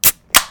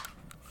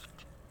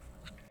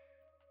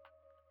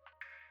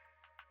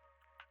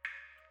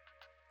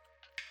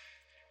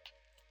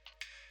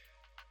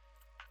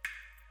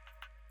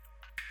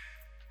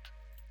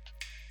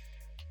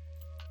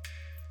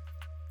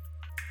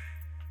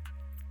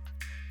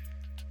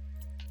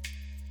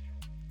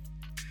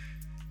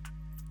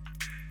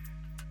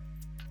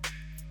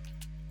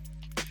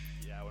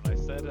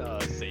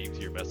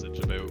your message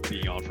about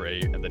being on for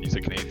 8, and then you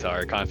said Canadian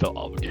Tire. I kind of felt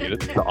obligated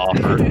to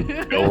offer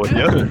to go with you.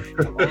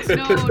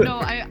 No,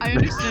 I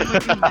understood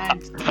what you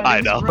meant. But I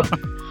it was know.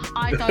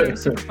 I thought it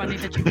was super funny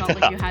that you felt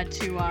like you had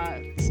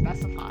to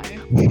specify.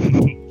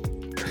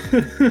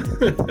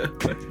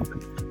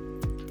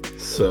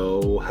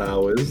 So,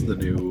 how is the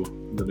new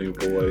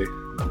boy?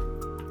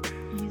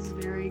 He's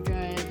very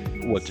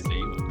good. What's your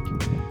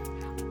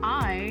name?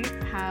 I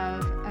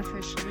have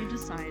officially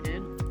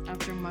decided,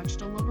 after much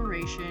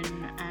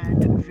deliberation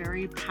and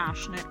very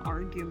passionate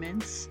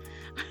arguments,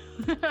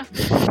 we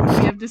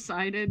have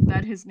decided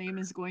that his name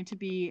is going to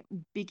be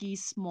Biggie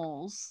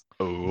Smalls.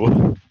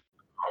 Oh,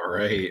 All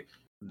right.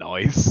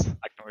 nice.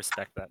 I can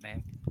respect that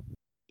name.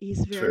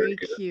 He's Very very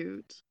good.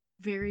 cute.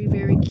 Very,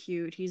 very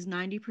cute. He's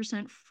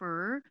 90%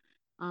 fur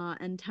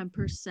and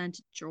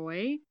 10%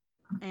 joy.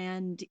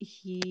 And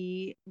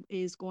he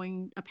is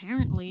going,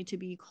 apparently, to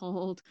be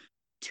called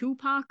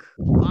Tupac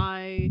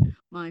by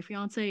my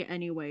fiance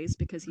anyways,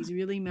 because he's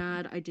really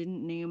mad I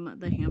didn't name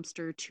the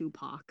hamster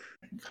Tupac.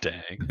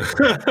 Dang.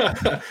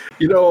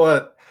 You know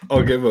what?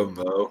 I'll give him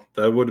though.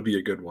 That would be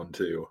a good one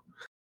too.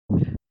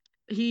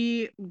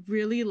 He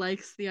really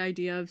likes the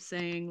idea of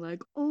saying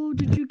like, oh,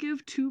 did you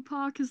give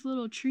Tupac his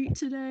little treat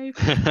today?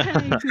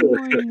 Hey, good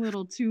morning,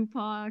 little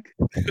Tupac.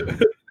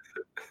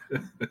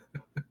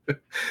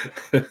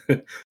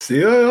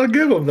 See, I'll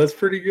give him. That's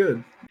pretty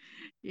good.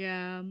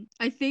 Yeah,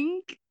 I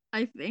think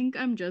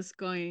I'm just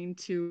going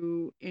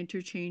to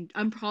interchange.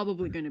 I'm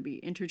probably going to be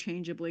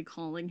interchangeably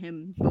calling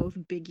him both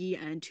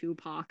Biggie and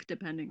Tupac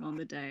depending on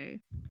the day.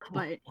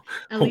 But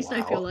at least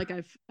I feel Wow. like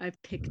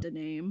I've picked a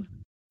name.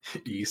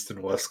 East and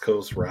West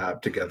Coast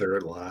rap together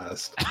at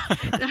last.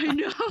 I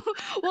know.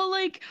 Well,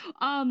 like,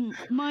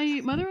 my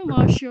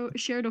mother-in-law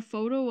shared a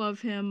photo of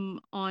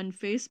him on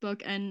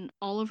Facebook, and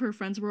all of her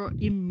friends were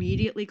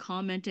immediately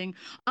commenting,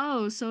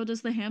 "Oh, so does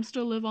the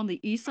hamster live on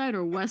the east side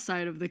or west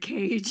side of the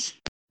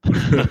cage?"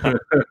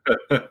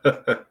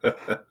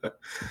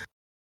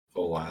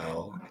 Oh,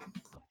 wow.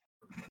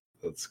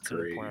 That's It's an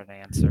great. important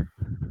answer.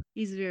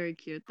 He's very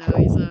cute, though.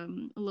 He's a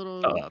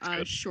little Oh, that's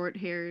good.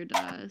 short-haired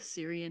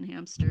Syrian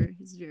hamster.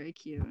 He's very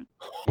cute.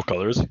 What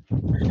color is he?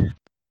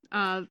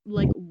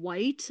 Like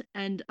white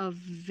and a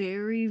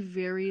very,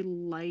 very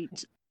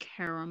light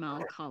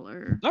caramel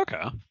color.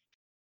 Okay.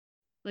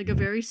 Like a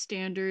very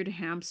standard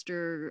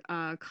hamster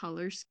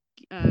color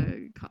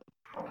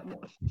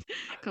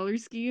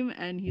scheme,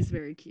 and he's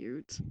very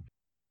cute.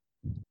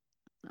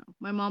 So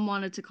my mom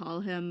wanted to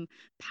call him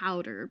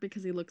Powder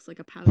because he looks like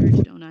a powdered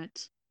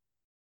donut.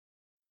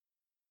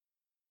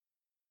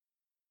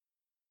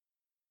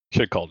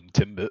 Should have called him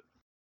Timbit.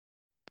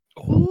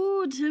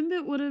 Ooh,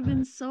 Timbit would have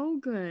been so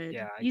good.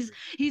 Yeah, I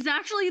he's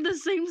actually the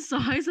same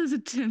size as a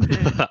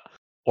Timbit.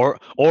 or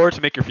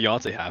to make your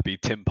fiance happy,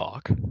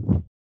 Timpock.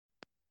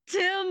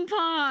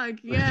 Timpock,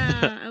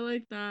 yeah, I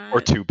like that. Or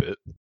 2-bit.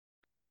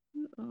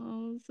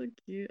 Oh, so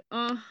cute.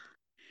 Oh,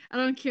 I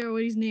don't care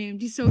what he's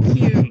named. He's so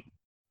cute.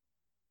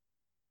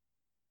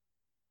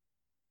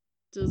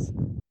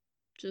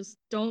 Just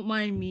don't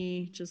mind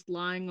me just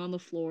lying on the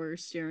floor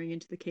staring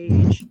into the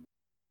cage.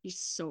 He's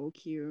so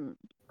cute.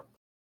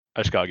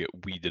 I just gotta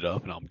get weeded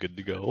up and I'm good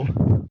to go.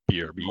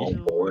 BRB. Oh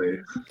No. boy.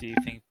 Do you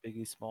think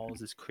Biggie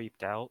Smalls is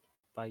creeped out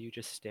by you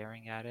just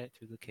staring at it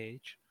through the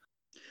cage?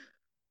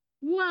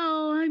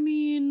 Well, I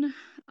mean,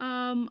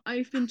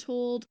 I've been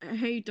told,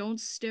 hey, don't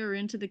stare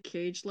into the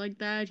cage like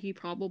that. He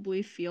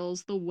probably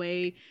feels the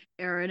way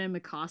Aaron and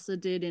Mikasa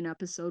did in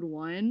episode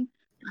 1,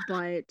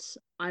 but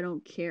I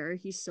don't care.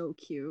 He's so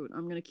cute.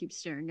 I'm gonna keep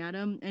staring at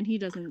him, and he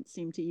doesn't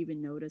seem to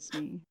even notice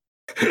me.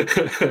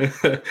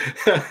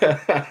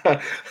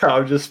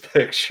 I'm just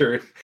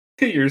picturing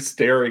you're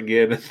staring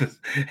in and the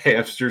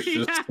hamster's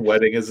just Yeah.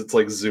 sweating as it's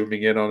like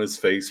zooming in on his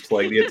face,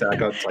 playing the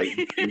Attack on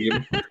Titan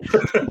theme.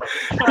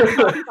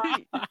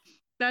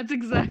 That's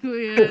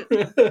exactly it.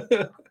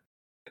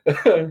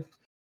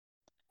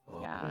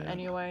 Oh, Yeah, man.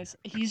 anyways,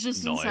 he's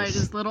just Nice. inside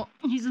his little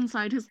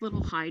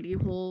hidey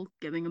hole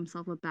giving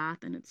himself a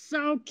bath, and it's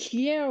so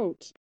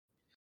cute.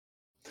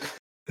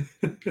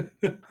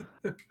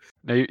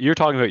 Now you're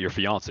talking about your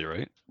fiance,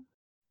 right?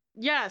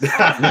 Yes.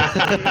 That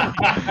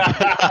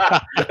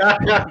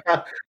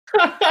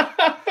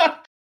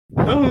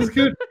was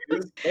good.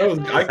 That was,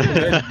 I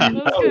commend you. That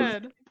was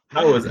good.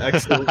 That was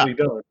excellently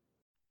done.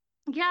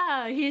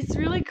 Yeah, he's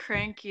really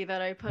cranky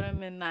that I put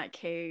him in that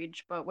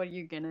cage, but what are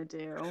you gonna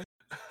do?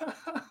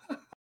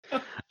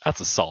 That's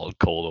a solid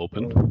cold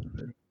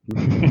open.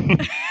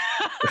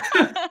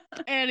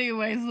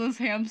 Anyways, this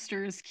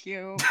hamster is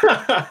cute.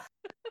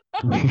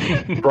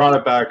 Brought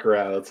it back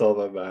around. That's all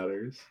that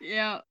matters.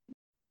 Yeah.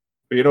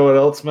 But you know what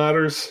else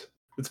matters?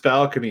 It's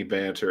Balcony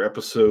Banter,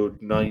 episode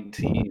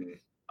 19.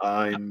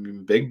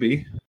 I'm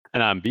Bigby,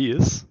 And I'm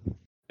Beas.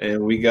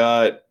 and we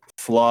got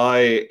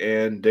Fly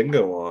and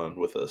Dingo on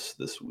with us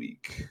this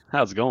week.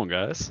 How's it going,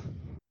 guys?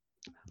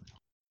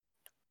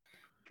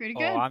 Pretty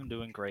good. Oh, I'm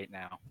doing great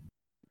now.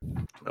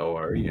 How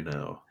are you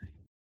now?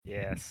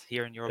 Yes,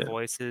 hearing your Yeah.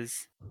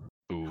 voices,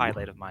 Ooh.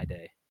 highlight of my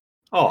day.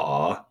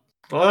 Aw.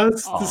 Well,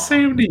 it's Aw. the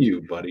same to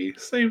you, buddy.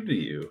 Same to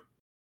you.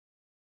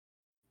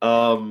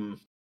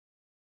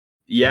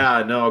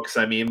 Yeah, no, because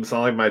I mean, it's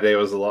not like my day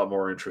was a lot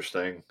more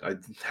interesting. I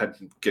had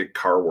to get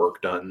car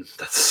work done.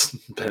 That's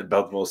been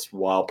about the most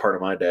wild part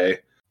of my day.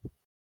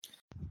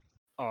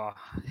 Oh,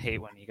 I hate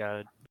when you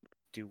gotta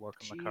do work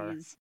on the car.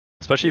 Jeez.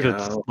 Especially if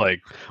it's Yeah.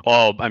 like,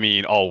 I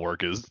mean, all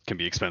work can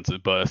be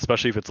expensive, but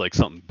especially if it's like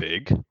something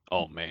big.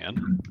 Oh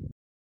man.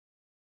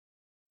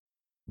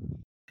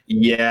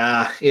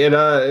 Yeah, it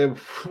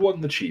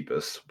wasn't the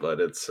cheapest, but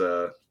it's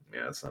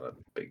it's not a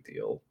big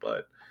deal.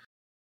 But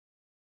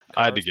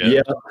I had to Cars get. are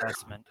Yeah. an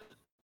investment.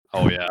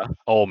 Oh yeah.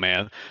 Oh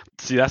man.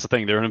 See, that's the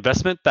thing. They're an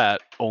investment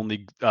that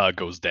only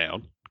goes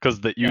down because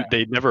Yeah.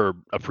 they never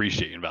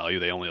appreciate in value.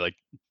 They only like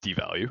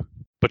devalue,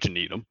 but you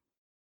need them.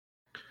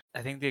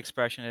 I think the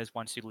expression is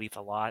once you leave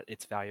a lot,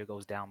 its value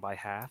goes down by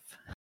half,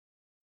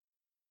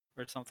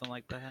 or something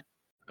like that.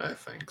 I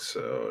think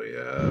so.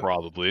 Yeah.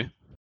 Probably.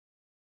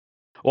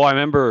 Well, I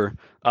remember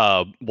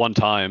one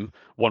time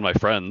one of my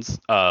friends,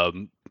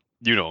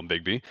 you know him,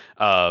 Bigby,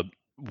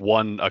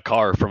 won a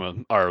car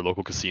from our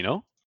local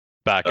casino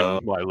back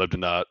when I lived in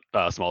that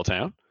small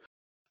town.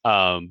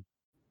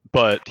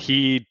 But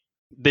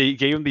they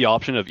gave him the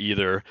option of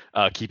either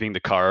keeping the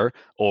car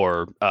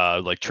or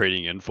like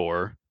trading in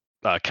for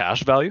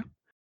cash value.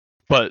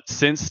 But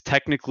since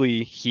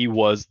technically he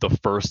was the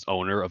first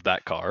owner of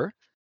that car,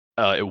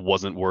 it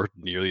wasn't worth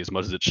nearly as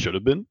much as it should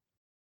have been.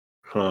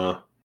 Huh.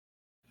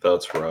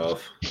 That's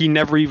rough. He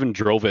never even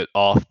drove it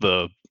off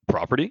the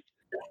property.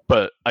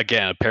 But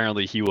again,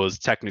 apparently he was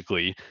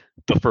technically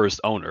the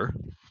first owner.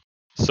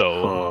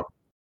 So Huh.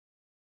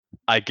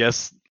 I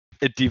guess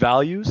it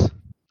devalues.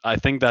 I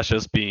think that's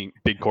just being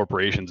big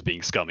corporations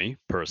being scummy,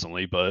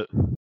 personally, but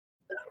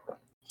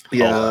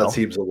Yeah, well. that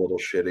seems a little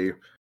shitty.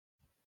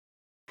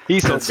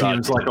 He's It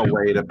seems like a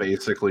way to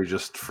basically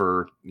just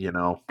for,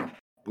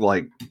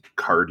 like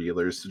car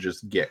dealers to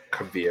just get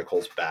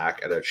vehicles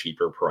back at a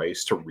cheaper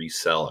price to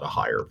resell at a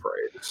higher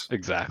price.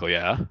 Exactly,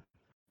 yeah.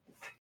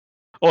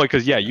 Oh,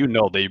 because you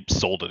know they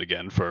sold it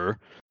again for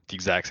the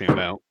exact same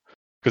amount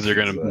because they're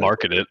going to Exactly.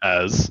 market it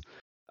as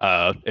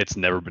it's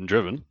never been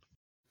driven.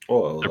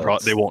 Well,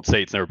 They won't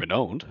say it's never been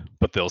owned,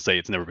 but they'll say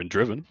it's never been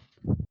driven.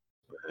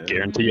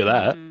 Guarantee you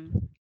that.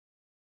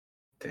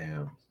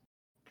 Damn.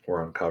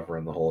 We're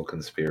uncovering the whole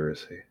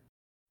conspiracy.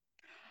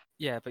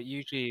 Yeah, but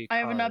usually I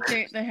have an cars-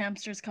 update. The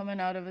hamster's coming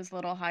out of his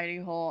little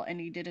hidey hole, and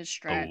he did his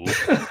stretch.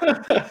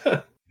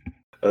 Oh.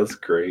 That's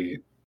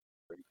great.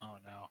 Oh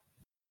no.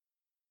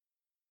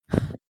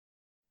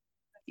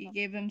 He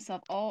gave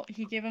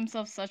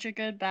himself such a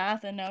good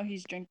bath, and now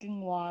he's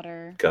drinking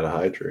water. Gotta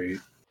hydrate.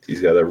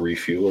 He's gotta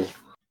refuel.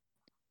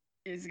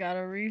 He's got to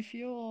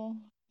refuel,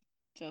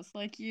 just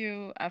like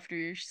you after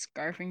you're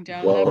scarfing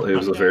down. Well, that it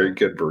was a very burrito.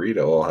 good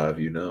burrito, I'll have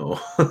you know.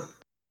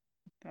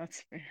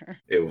 That's fair.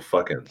 It was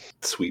fucking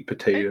sweet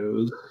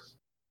potatoes.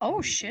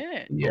 Oh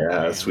shit! Yeah,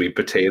 man. sweet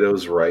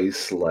potatoes,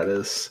 rice,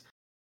 lettuce,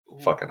 Ooh.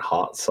 fucking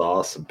hot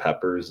sauce and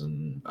peppers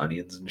and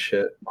onions and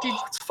shit. Did-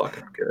 It's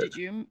fucking good.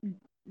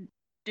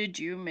 Did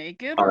you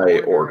make it? I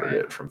ordered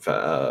it from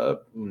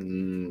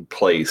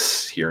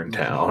place here in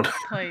town.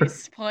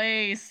 Place.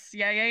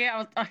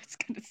 Yeah. I was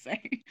gonna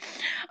say.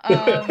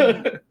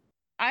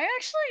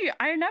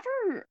 I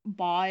never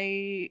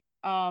buy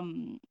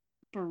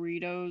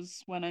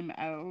burritos when I'm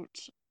out.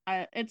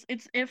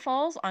 It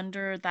falls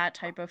under that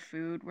type of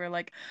food where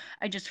like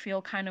I just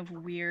feel kind of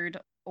weird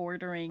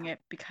ordering it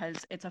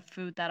because it's a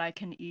food that I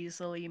can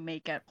easily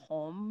make at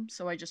home,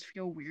 so I just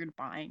feel weird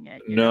buying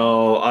it. You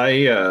know?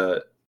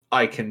 No,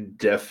 I can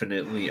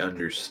definitely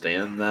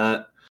understand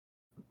that.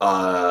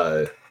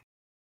 I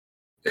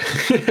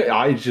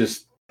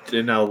just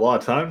didn't have a lot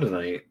of time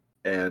tonight,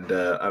 and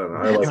I don't know.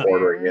 I like That's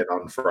ordering fair. it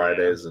on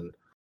Fridays, and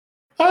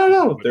I don't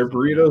know. Their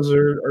burritos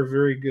are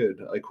very good.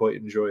 I quite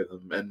enjoy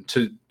them,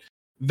 and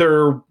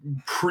they're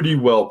pretty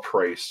well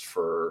priced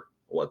for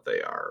what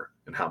they are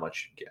and how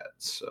much you get.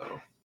 So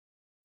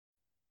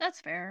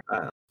That's fair.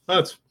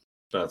 that's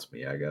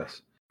me, I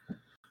guess.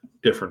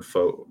 Different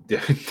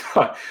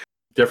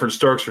different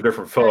strokes for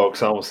different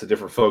folks. I almost said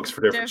different folks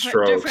for different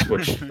strokes,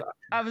 which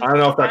I don't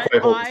know if that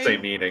quite holds the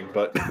same meaning,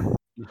 but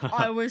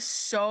I was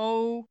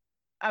so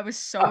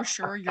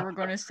sure you were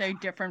going to say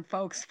different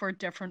folks for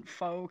different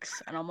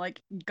folks, and I'm like,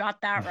 you got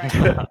that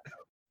right.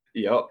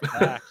 yep.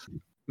 Facts.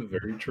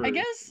 Very true.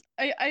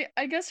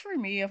 I guess for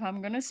me, if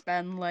I'm gonna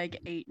spend like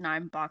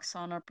 $8-9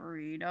 on a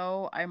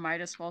burrito, I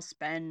might as well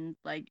spend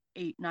like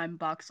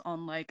 $8-9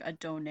 on like a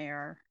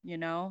donair, you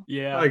know?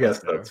 Yeah. I guess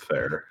that's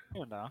fair.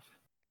 Fair enough.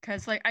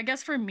 Cause like I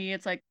guess for me,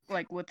 it's like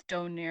with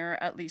donair,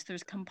 at least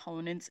there's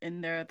components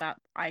in there that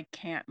I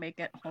can't make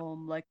at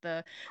home, like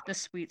the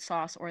sweet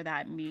sauce or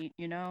that meat,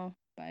 you know?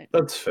 But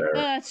That's fair.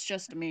 that's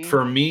just me.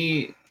 For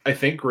me, I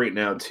think right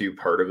now too,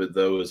 part of it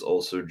though is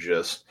also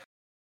just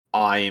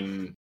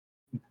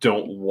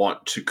don't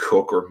want to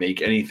cook or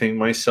make anything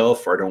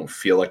myself, or I don't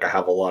feel like I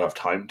have a lot of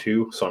time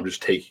to, so I'm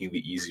just taking the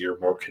easier,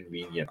 more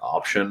convenient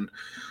option.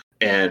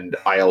 And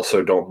I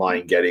also don't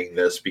mind getting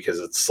this because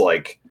it's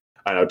like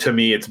I know, to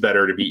me, it's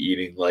better to be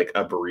eating like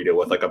a burrito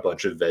with like a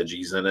bunch of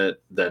veggies in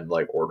it than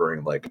like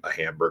ordering like a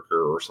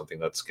hamburger or something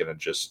that's gonna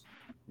just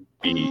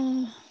be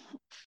Oh,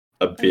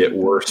 a bit I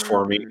worse prefer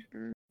for me.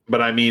 burger.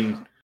 But I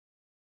mean,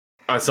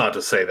 that's not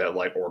to say that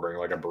like ordering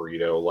like a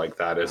burrito like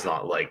that is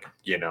not like,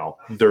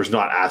 there's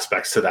not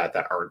aspects to that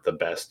aren't the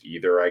best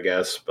either, I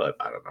guess. But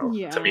I don't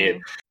know. To me, Yeah.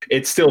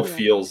 it still Yeah.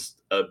 feels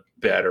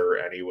better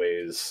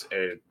anyways.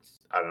 And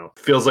I don't know.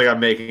 Feels like I'm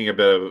making a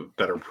bit of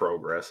better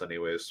progress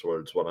anyways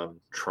towards what I'm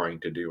trying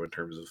to do in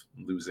terms of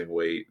losing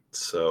weight.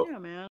 So Yeah,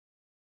 man.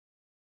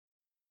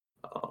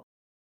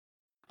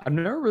 I've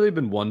never really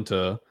been one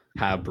to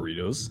have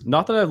burritos.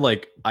 Not that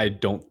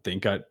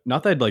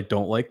not that I like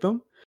don't like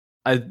them.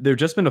 They've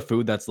just been a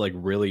food that's like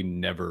really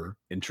never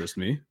interests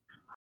me.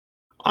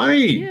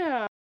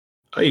 Yeah.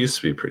 I used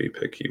to be pretty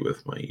picky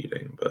with my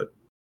eating, but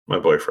my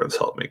boyfriend's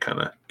helped me kind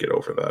of get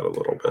over that a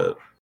little bit.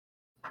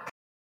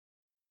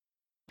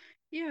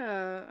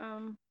 Yeah,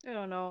 I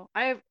don't know.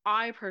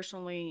 I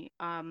personally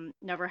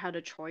never had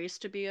a choice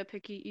to be a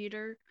picky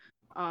eater.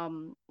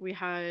 We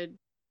had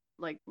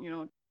like,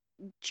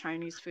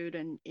 Chinese food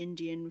and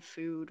Indian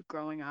food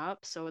growing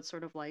up, so it's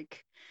sort of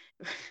like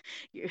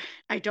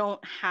I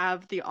don't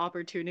have the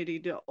opportunity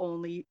to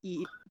only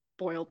eat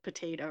boiled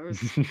potatoes.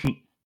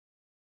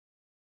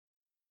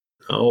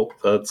 Oh,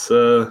 that's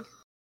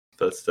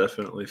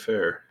definitely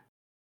fair.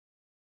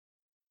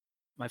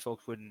 My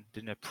folks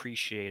didn't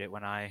appreciate it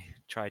when I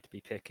tried to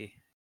be picky.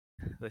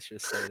 Let's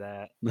just say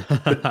that.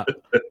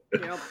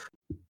 Yep.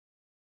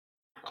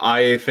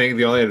 I think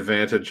the only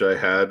advantage I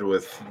had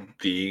with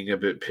being a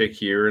bit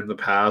pickier in the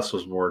past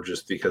was more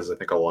just because I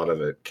think a lot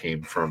of it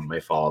came from my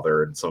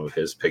father and some of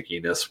his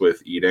pickiness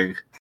with eating.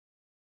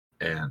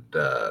 And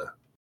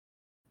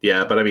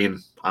yeah, but I mean,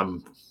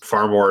 I'm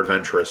far more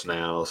adventurous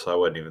now, so I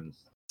wouldn't even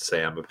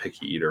say I'm a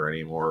picky eater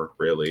anymore,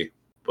 really.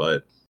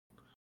 But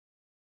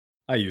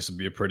I used to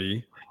be a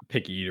pretty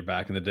picky eater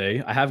back in the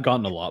day. I have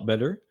gotten a lot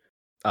better.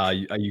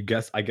 I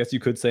guess you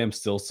could say I'm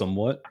still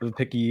somewhat of a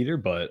picky eater,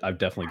 but I've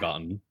definitely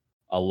gotten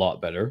a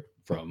lot better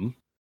from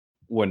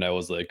when I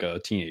was like a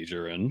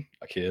teenager and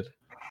a kid.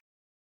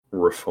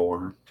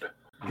 reformed.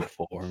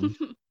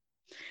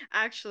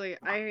 Actually,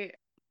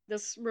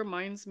 this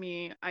reminds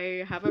me,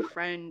 I have a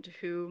friend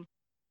who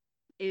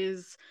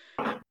is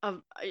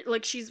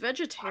she's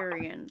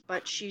vegetarian,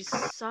 but she's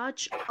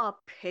such a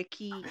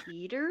picky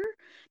eater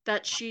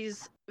that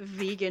she's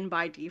vegan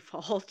by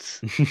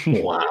default.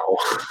 Wow.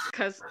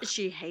 Because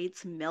she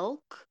hates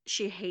milk,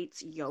 she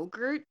hates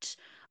yogurt,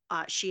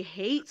 she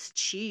hates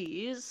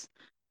cheese.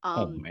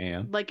 Oh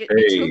man. Like Hey.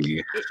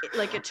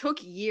 it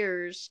took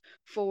years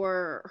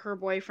for her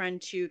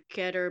boyfriend to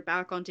get her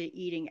back onto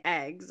eating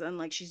eggs, and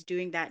like she's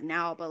doing that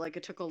now, but like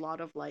it took a lot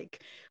of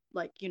like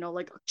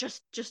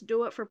just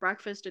do it for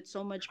breakfast. It's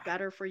so much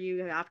better for you.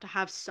 You have to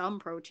have some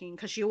protein,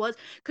 because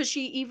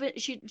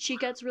she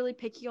gets really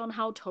picky on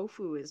how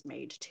tofu is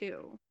made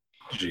too.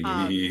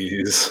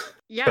 Jeez.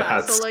 Yeah,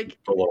 That's so like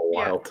a little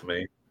yeah, wild to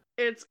me.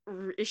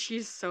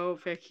 she's so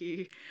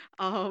picky.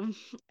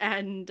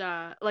 And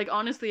like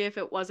honestly, if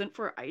it wasn't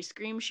for ice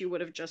cream, she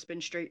would have just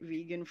been straight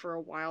vegan for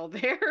a while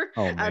there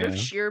Oh out of man.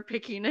 sheer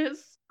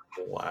pickiness.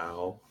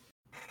 Wow.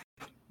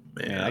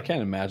 Man, I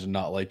can't imagine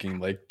not liking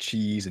like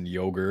cheese and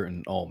yogurt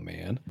and oh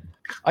man.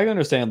 I can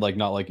understand like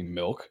not liking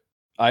milk.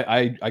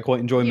 I quite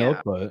enjoy milk,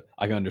 Yeah. but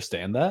I can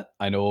understand that.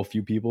 I know a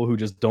few people who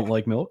just don't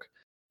like milk.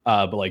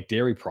 But like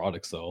dairy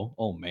products though,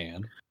 oh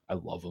man, I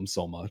love them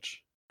so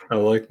much. I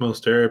like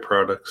most dairy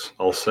products.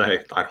 I'll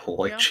say I don't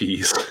like Yeah.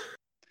 cheese.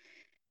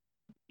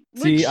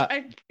 See,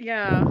 Never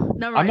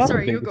I'm mind. not the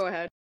Sorry, you biggest- go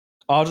ahead.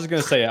 I was just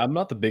gonna say I'm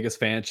not the biggest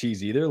fan of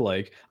cheese either.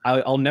 Like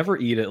I'll never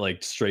eat it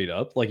like straight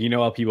up. Like you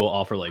know how people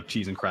offer like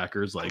cheese and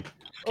crackers, like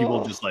people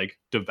Oh. just like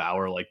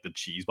devour like the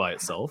cheese by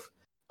itself.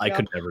 I Yep.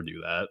 could never do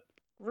that.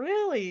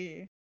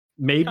 Really?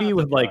 Maybe Kinda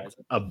with like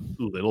surprising.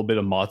 a little bit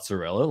of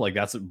mozzarella. Like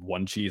that's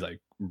one cheese I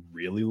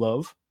really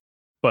love.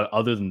 But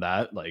other than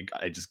that, like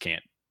I just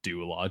can't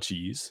do a lot of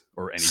cheese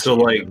or any So,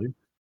 cheese. like, really.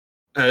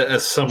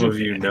 As some Japan. of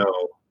you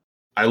know,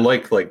 I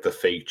like the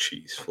fake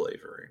cheese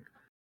flavoring.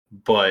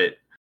 But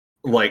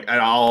like, and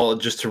I'll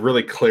just to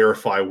really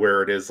clarify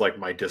where it is like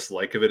my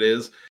dislike of it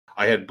is,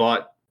 I had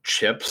bought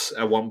chips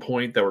at one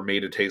point that were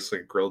made to taste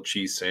like a grilled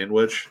cheese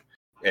sandwich,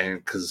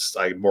 and because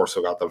I more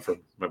so got them for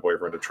my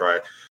boyfriend to try,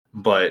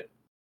 but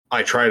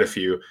I tried a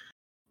few.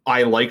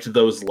 I liked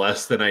those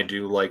less than I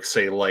do like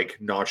say like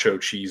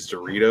nacho cheese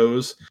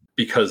Doritos,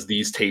 because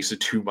these tasted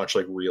too much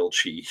like real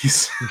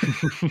cheese.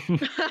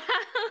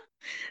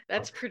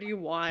 That's pretty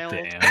wild.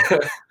 Damn.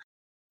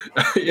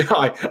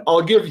 Yeah,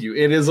 I'll give you,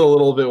 it is a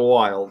little bit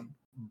wild,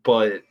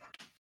 but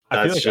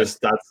I feel like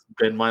that's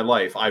been my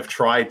life. I've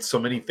tried so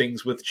many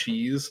things with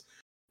cheese.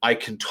 I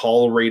can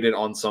tolerate it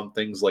on some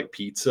things like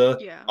pizza.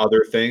 Yeah.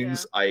 Other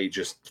things, I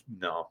just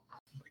no,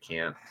 I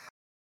can't.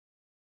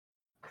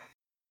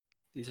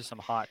 These are some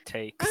hot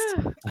takes.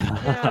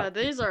 Yeah,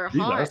 these are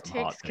These are hot some hot takes,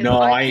 takes. because No,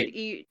 I I- could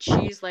eat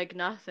cheese like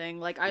nothing.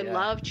 Like I Yeah.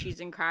 love cheese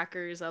and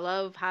crackers. I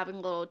love having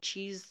little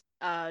cheese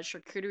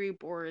charcuterie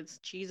boards,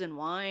 cheese and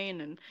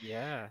wine, and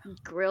Yeah.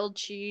 grilled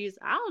cheese.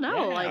 I don't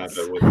know, Yeah. like Have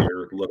it with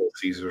your Little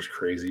Caesars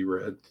crazy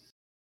bread.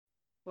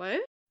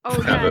 what?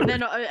 Oh yeah, and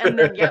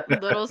then yep,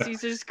 Little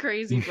Caesars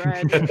crazy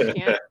bread. You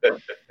can't.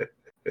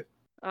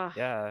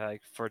 Yeah,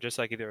 like for just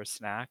like either a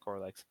snack or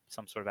like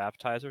some sort of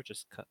appetizer,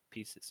 just cut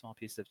small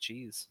pieces of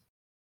cheese.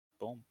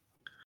 Boom.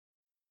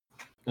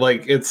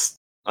 Like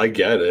I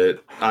get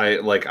it. I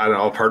don't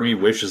know. Part of me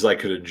wishes I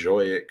could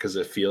enjoy it because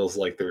it feels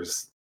like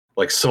there's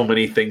like so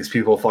many things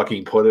people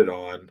fucking put it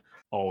on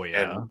Oh and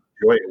yeah.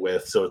 enjoy it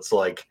with. So it's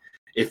like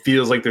it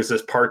feels like there's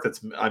this part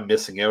I'm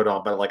missing out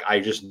on, but like I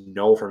just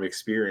know from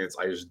experience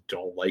I just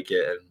don't like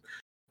it, and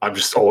I'm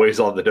just always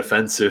on the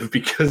defensive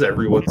because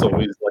everyone's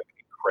always like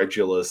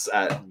incredulous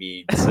at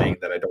me saying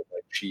that I don't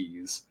like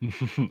cheese.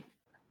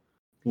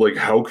 Like,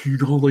 how can you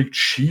not like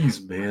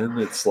cheese, man?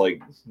 It's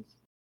like,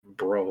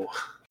 bro,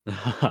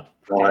 Damn,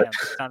 God, it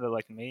sounded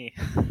like me.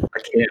 I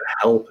can't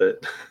help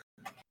it.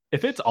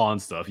 If it's on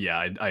stuff,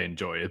 yeah, I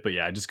enjoy it, but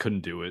yeah, I just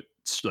couldn't do it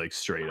like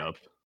straight up.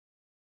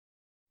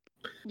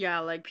 Yeah,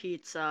 like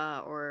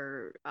pizza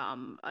or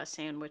a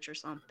sandwich or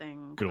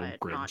something, Good old but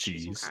grilled not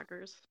cheese and cheese.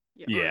 crackers.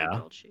 Or Yeah.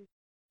 grilled cheese.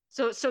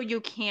 So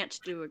you can't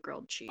do a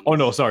grilled cheese. Oh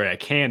no, sorry, I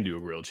can do a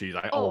grilled cheese.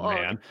 Oh,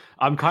 Man,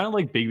 I'm kind of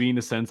like Big B in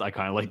the sense I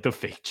kind of like the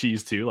fake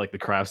cheese too, like the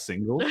Kraft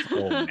singles.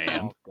 Oh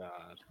man, Oh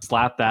god.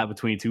 slap that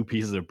between two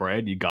pieces of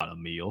bread, you got a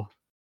meal.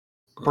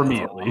 For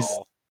me, at least.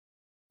 Oh,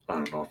 I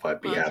don't know if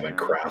I'd be That's having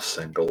fair. Kraft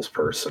singles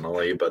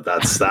personally, but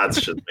that's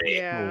just me.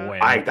 Yeah.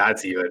 Wow.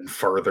 That's even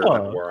further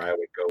than where I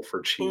would go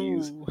for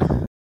cheese. ooh.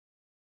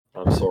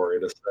 I'm sorry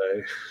to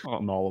say.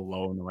 I'm all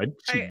alone in my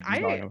cheese.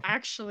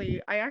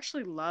 I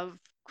actually love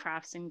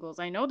Kraft singles.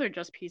 I know they're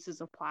just pieces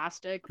of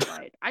plastic,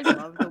 but I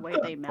love the way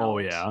they melt. Oh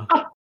yeah.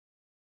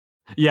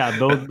 Yeah,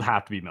 those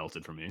have to be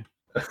melted for me.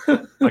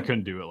 I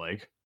couldn't do it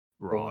like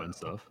raw and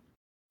stuff.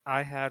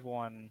 I had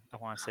one, I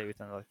want to say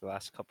within like the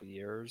last couple of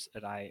years,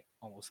 and I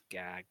almost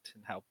gagged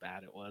and how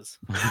bad it was.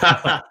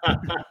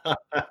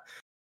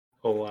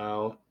 Oh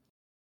wow.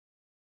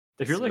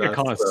 If you're like a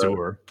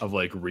connoisseur of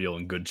like real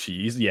and good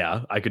cheese,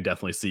 yeah, I could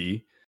definitely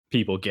see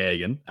people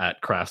gagging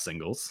at Kraft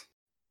singles.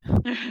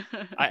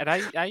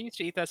 I used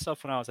to eat that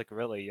stuff when I was like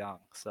really young,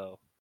 so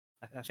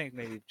I think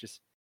maybe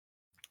just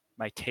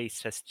my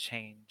taste has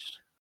changed.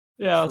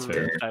 Yeah, that's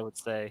fair. Improved, I would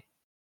say.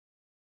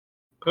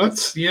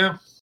 Yeah.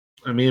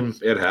 I mean,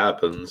 it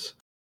happens.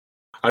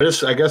 I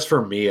guess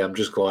for me, I'm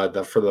just glad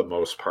that for the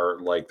most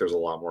part, like, there's a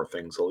lot more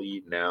things I'll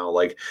eat now.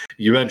 Like,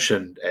 you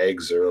mentioned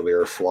eggs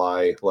earlier,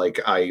 Fly. Like,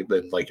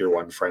 like your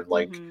one friend,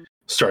 like, Mhm.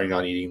 starting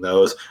on eating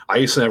those. I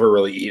used to never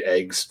really eat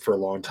eggs for a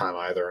long time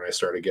either, and I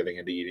started getting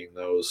into eating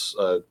those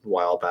a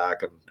while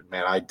back. And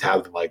man, I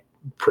have them like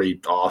pretty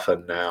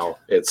often now.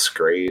 It's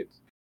great.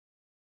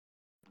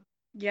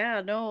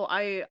 Yeah, no,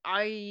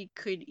 I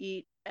could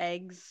eat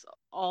eggs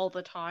all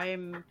the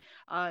time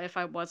if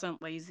I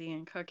wasn't lazy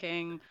in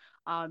cooking.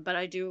 But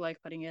I do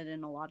like putting it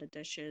in a lot of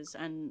dishes,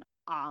 and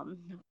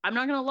I'm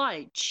not gonna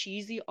lie,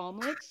 cheesy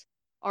omelets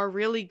are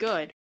really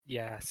good.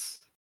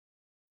 Yes.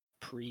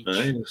 Preach.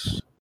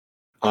 Nice.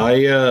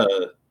 I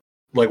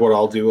like what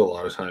I'll do a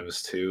lot of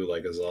times too,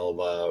 like is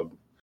I'll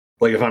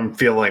like if I'm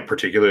feeling like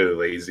particularly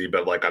lazy,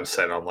 but like I'm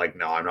set on like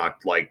no, I'm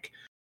not like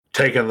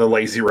taking the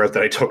lazy route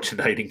that I took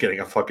tonight and getting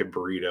a fucking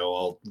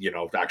burrito.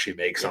 I'll actually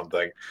make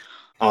something.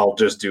 I'll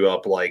just do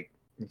up like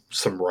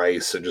some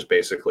rice and just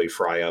basically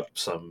fry up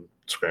some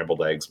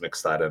scrambled eggs,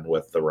 mix that in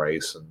with the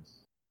rice and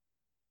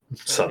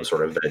some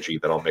sort of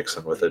veggie that I'll mix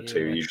in with it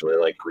too. Yeah. Usually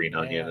like green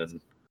onion, Yeah.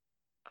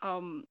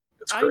 and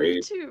it's I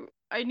great.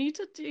 I need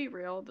to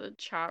derail the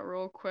chat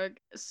real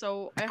quick.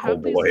 So I Oh,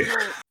 have these boy.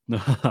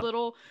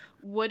 little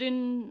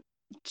wooden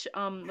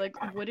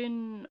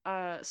wooden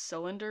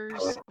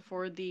cylinders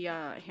for the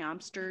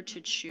hamster to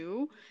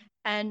chew,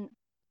 and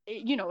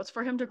it's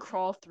for him to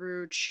crawl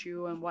through,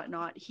 chew and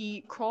whatnot.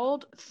 He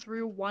crawled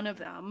through one of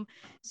them,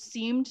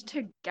 seemed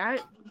to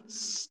get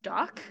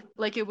stuck,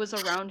 like it was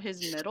around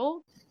his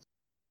middle,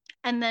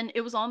 and then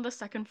it was on the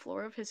second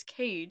floor of his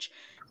cage.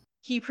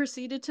 He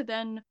proceeded to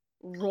then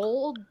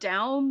roll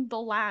down the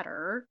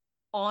ladder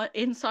on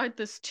inside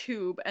this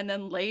tube and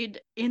then laid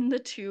in the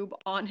tube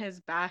on his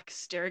back,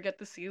 staring at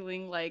the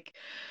ceiling like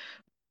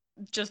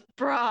just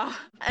bruh,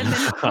 and then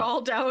he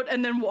crawled out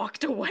and then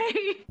walked away.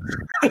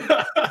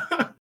 Yeah,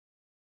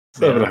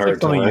 Having a that's, like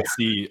hard something time. you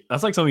see.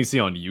 That's like something you see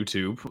on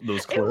YouTube.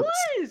 Those clips.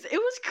 It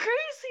was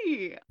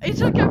crazy. It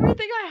took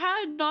everything I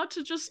had not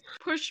to just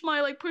push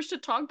the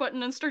talk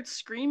button and start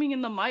screaming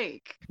in the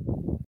mic.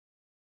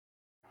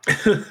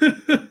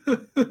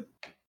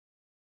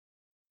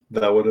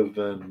 That would have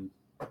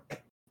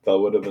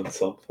been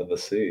something to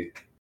see.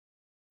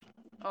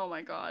 Oh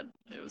my god,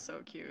 it was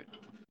so cute.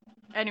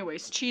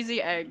 Anyways,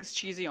 cheesy eggs,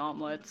 cheesy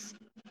omelets.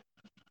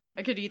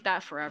 I could eat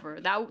that forever.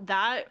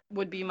 That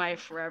would be my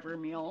forever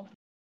meal.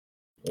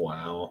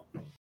 Wow.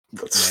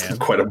 That's Man.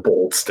 quite a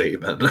bold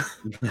statement.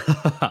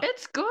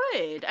 It's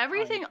good.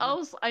 Everything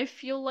else, I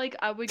feel like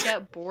I would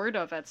get bored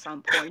of at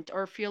some point,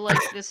 or feel like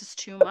this is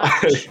too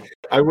much.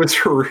 I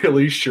was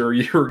really sure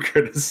you were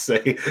going to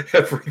say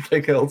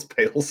everything else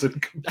pales in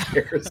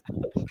comparison.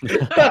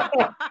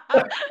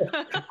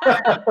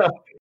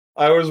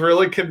 I was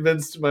really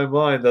convinced in my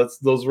mind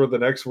those were the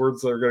next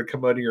words that are going to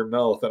come out of your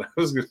mouth, and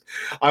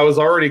I was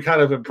already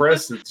kind of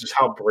impressed at just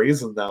how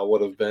brazen that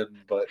would have been.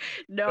 But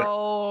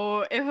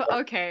No, if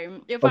I'll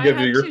give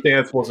you, your to,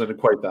 stance wasn't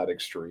quite that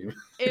extreme.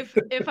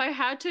 if I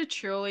had to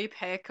truly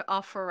pick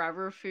a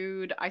forever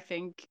food, I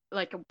think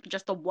like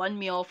just a one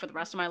meal for the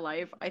rest of my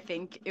life, I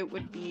think it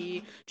would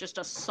be just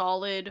a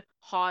solid,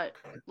 hot,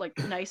 like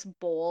nice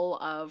bowl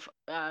of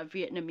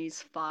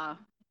Vietnamese pho.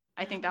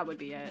 I think that would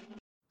be it.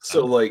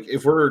 So, like,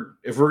 if we're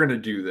gonna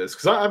do this,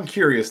 because I'm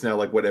curious now,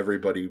 like, what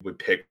everybody would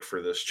pick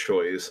for this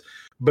choice.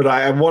 But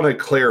I want to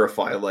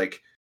clarify,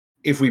 like,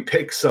 if we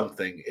pick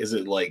something, is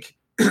it like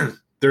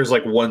there's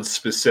like one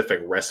specific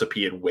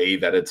recipe and way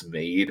that it's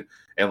made,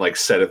 and like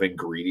set of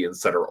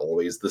ingredients that are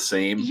always the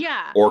same?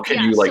 Yeah. Or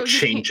can you like so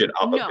change it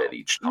up no, a bit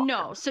each time?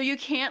 No, so you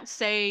can't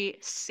say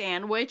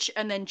sandwich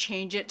and then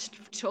change it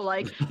to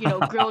like,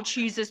 grilled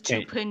cheeses to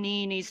Okay.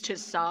 paninis to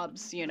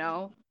subs, Yeah,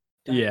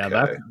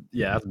 Okay.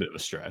 that's a bit of a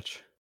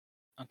stretch.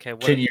 Okay.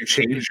 What Can if you we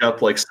change do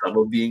up like some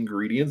of the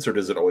ingredients, or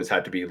does it always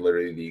have to be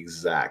literally the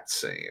exact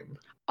same?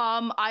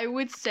 I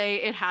would say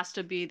it has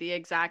to be the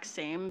exact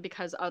same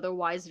because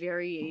otherwise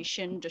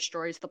variation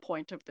destroys the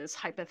point of this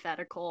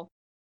hypothetical.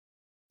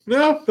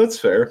 No, that's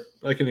fair.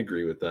 I can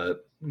agree with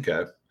that.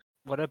 Okay.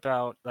 What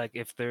about like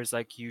if there's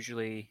like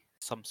usually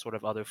some sort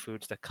of other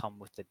foods that come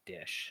with the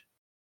dish?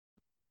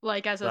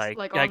 Like as Like-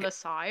 like like- on the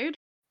side.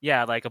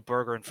 Yeah, like a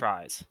burger and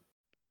fries.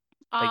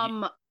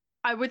 Like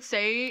I would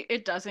say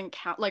it doesn't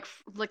count. Like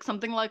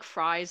something like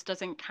fries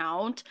doesn't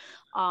count,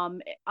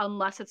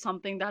 unless it's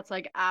something that's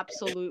like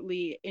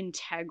absolutely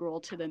integral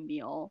to the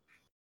meal.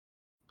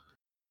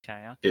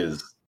 Okay.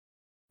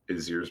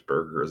 Is yours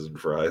burgers and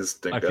fries,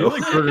 Dingo? I feel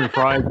like burger and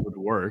fries would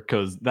work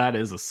because that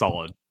is a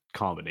solid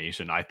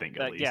combination. I think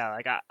at Like, least. yeah,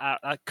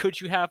 like could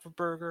you have a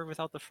burger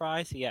without the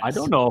fries? Yes. I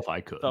don't know if I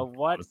could. So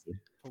what? honestly.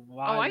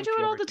 Why Oh, I would do you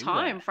it all ever the do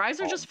time. that? Fries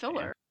are Oh, just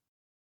filler.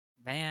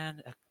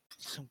 Man,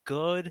 some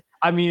good.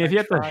 I mean, if you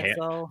have to fries,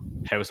 though.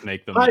 house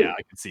make them, I- yeah,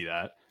 I can see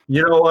that.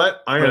 You know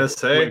what? I'm But gonna when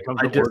say it comes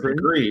I to ordering,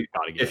 disagree.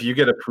 Gotta get If it. you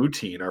get a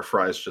poutine, are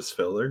fries just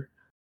filler?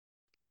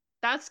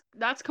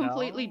 That's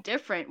completely No.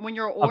 different. When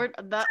you're Oh.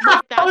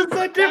 How is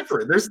that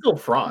different? There's still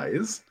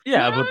fries.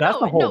 Yeah, No, but that's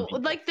the whole. no.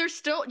 meal. Like there's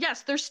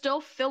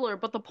still filler,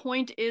 but the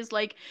point is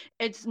like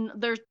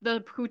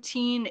the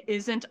poutine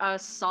isn't a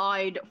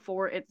side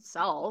for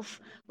itself.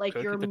 Like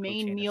Could your be the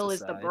main poutine as meal a is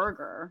the side.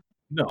 burger.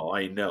 No,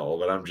 I know,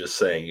 but I'm just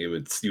saying you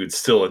would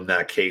still in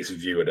that case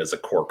view it as a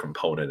core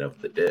component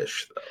of the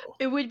dish, though.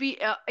 It would be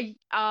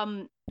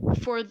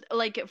for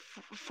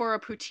for a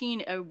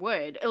poutine it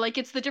would. Like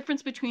it's the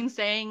difference between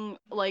saying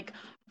like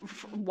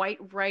white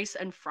rice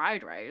and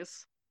fried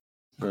rice.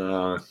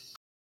 Well,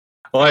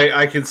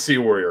 I can see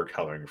where you're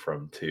coming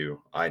from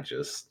too.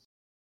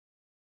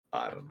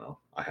 I don't know.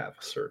 I have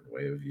a certain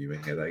way of viewing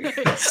it, I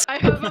guess. I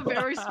have a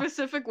very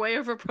specific way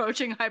of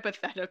approaching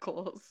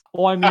hypotheticals.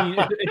 Well, I mean,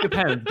 it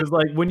depends because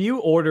like when you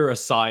order a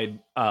side,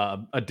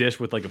 a dish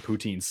with like a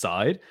poutine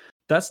side,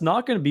 that's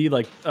not going to be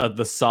like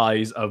the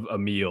size of a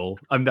meal.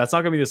 I mean, that's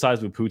not going to be the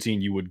size of a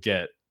poutine you would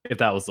get if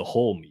that was the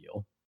whole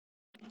meal.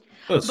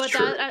 That's But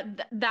true.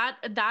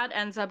 that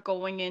ends up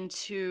going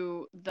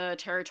into the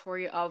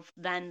territory of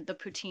then the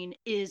poutine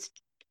is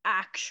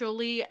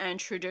actually and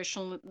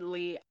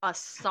traditionally a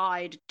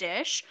side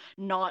dish,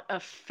 not a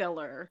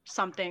filler.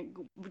 Something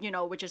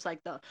which is like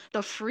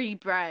the free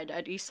bread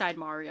at East Side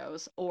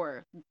Mario's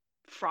or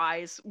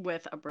fries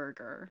with a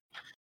burger.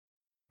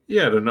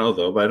 Yeah, I don't know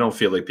though, but I don't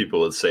feel like people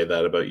would say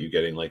that about you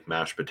getting like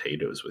mashed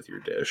potatoes with your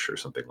dish or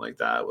something like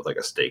that, with like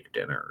a steak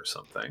dinner or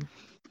something.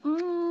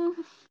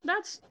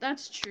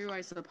 That's true,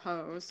 I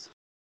suppose.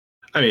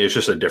 I mean, it's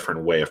just a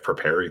different way of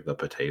preparing the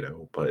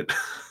potato, but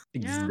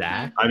Yeah,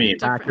 Exactly. I mean,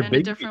 back to and a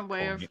big different meat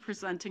way of point.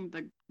 presenting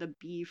the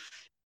beef.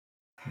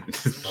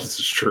 this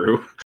is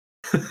true.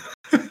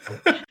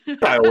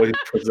 I always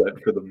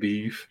present for the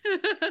beef.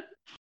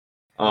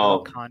 What about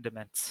Um,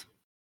 condiments.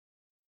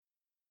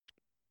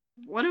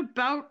 What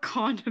about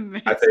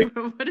condiments? I think-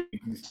 What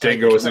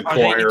Dingo is Are they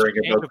inquiring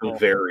about the interchangeable?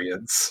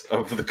 variants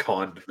of the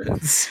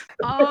condiments.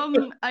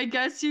 I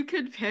guess you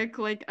could pick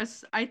like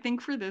I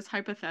think for this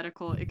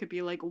hypothetical, it could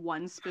be like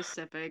one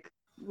specific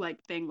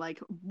like thing, like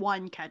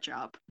one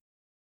ketchup.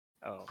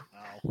 Oh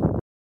no,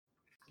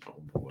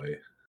 Oh boy.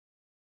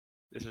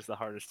 this is the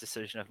hardest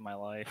decision of my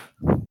life.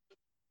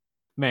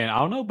 Man, I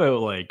don't know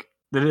about like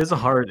that is a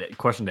hard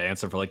question to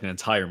answer for like an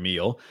entire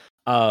meal.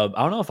 I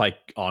don't know if I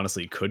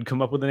honestly could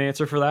come up with an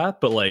answer for that,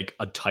 but like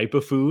a type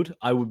of food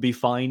I would be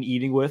fine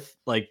eating with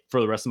like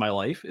for the rest of my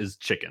life is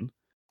chicken.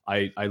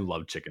 I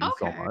love chicken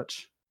so Okay.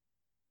 much.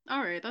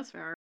 All right, that's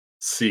fair.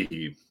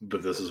 See,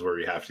 but this is where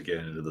you have to get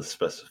into the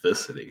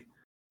specificity.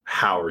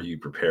 how are you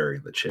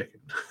preparing the chicken?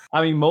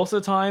 I mean, most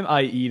of the time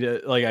I eat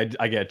it like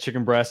I get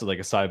chicken breast with like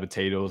a side of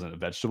potatoes and a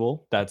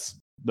vegetable. That's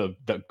the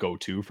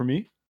go-to for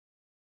me.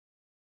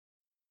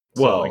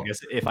 So I Well, guess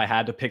if I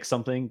had to pick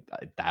something,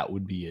 that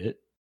would be it.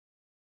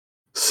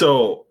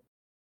 so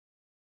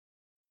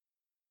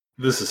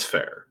this is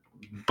fair,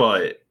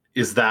 but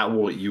is that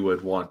what you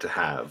would want to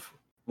have?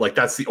 Like,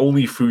 that's the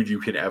only food you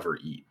can ever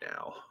eat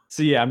now.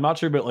 So yeah, I'm not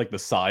sure about like the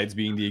sides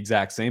being the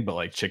exact same, but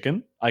like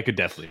chicken, I could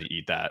definitely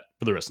eat that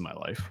for the rest of my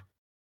life.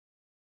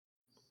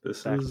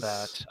 This Back is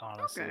that,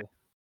 honestly. Okay.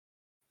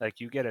 Like,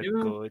 you get a You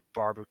know- good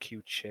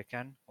barbecue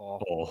chicken. Oh,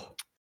 Oh,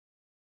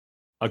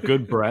 a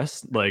good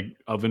breast, like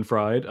oven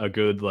fried, a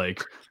good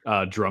like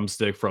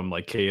drumstick from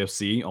like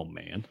KFC. Oh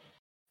man.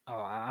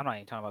 I'm not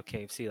even talking about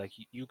KFC. Like,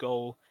 you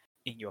go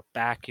in your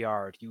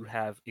backyard, you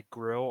have a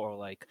grill or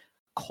like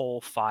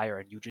coal fire,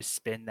 and you just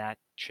spin that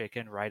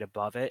chicken right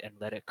above it and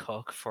let it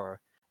cook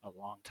for a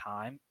long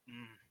time.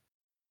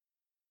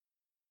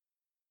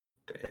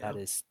 That damn.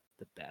 is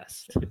the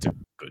best. It's a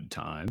good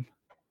time.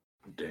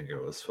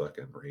 Dingo was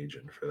fucking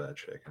raging for that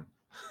chicken.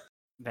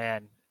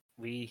 Man,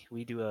 we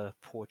do a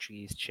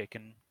Portuguese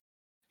chicken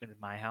in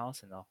my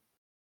house, and the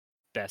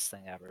best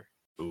thing ever.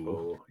 Ooh.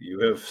 Oh, you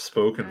have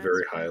spoken That's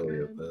very pretty highly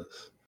of good.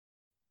 this.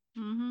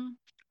 Mm-hmm.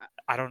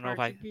 I don't know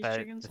Portuguese if I. But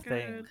chicken's the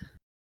thing good.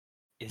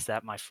 is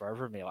that my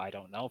forever meal. I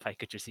don't know if I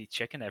could just eat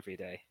chicken every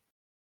day.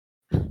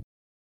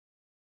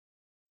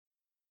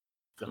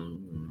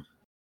 Mm.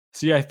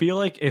 See, I feel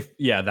like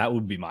that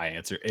would be my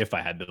answer if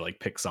I had to like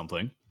pick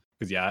something.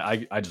 Because yeah,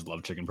 I just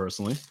love chicken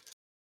personally.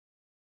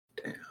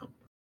 Damn.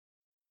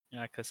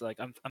 Yeah, because like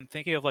I'm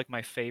thinking of like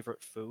my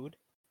favorite food,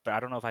 but I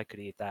don't know if I could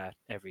eat that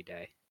every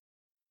day.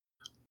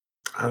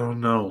 I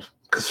don't know.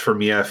 Because for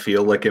me, I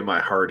feel like in my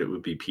heart it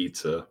would be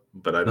pizza,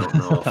 but I don't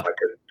know if I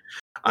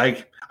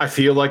could. I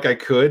feel like I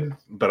could,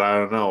 but I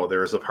don't know.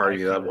 There's a part of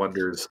me that couldn't.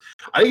 wonders.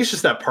 I think it's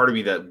just that part of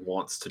me that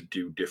wants to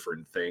do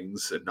different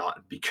things and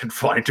not be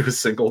confined to a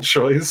single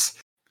choice,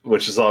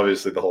 which is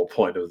obviously the whole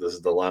point of this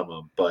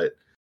dilemma. But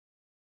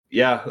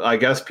yeah, I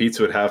guess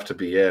pizza would have to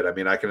be it. I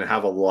mean, I can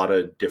have a lot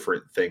of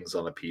different things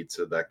on a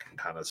pizza that can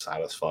kind of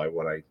satisfy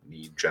what I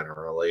need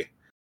generally,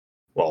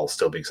 while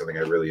still being something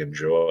I really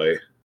enjoy.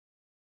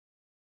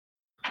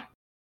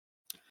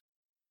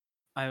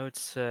 I would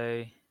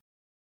say,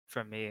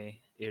 for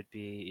me, it'd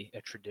be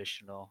a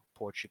traditional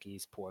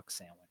Portuguese pork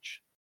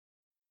sandwich.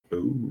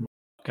 Ooh.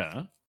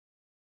 Okay.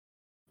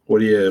 What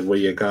do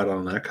you got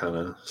on that kind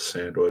of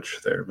sandwich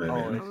there, man?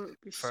 Oh, That would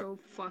be for- so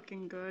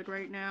fucking good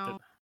right now.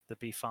 The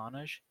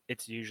bifanage,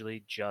 it's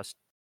usually just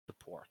the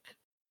pork.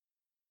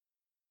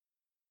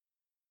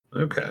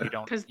 Okay. You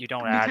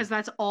don't add. Because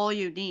that's all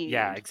you need.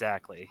 Yeah,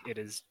 exactly. It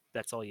is.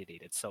 That's all you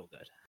need. It's so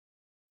good.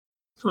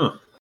 Huh.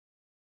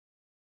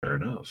 Fair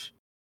enough.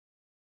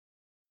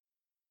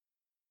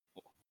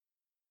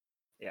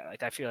 Yeah,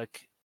 like I feel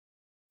like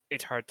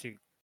it's hard to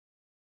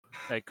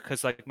like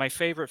because like my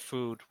favorite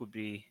food would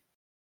be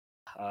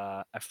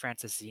a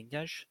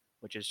francesinhas,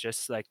 which is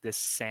just like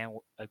this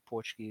a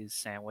Portuguese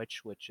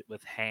sandwich, which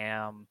with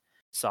ham,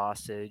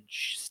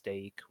 sausage,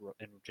 steak,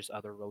 and just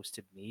other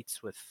roasted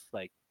meats with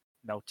like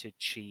melted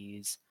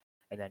cheese,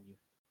 and then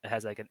it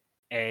has like an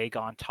egg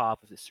on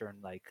top of a certain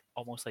like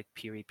almost like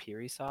piri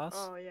piri sauce.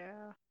 Oh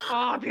yeah.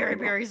 Oh, piri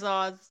piri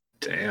sauce.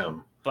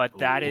 Damn. But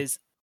that Ooh. is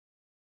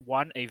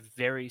a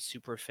very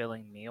super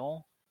filling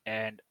meal,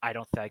 and I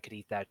don't think I could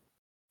eat that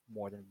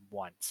more than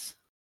once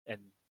and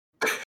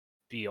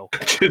be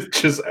okay.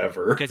 just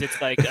ever. Because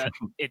it's like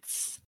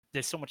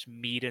there's so much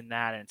meat in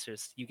that, and it's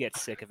just you get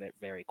sick of it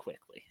very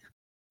quickly.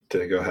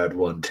 Dingo had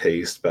one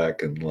taste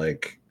back in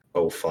like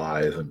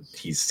 05, and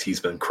he's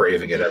been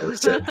craving it ever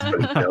since. But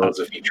he knows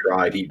if he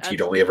tried,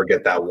 he'd only ever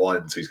get that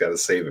one, so he's got to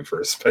save it for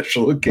a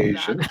special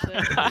occasion.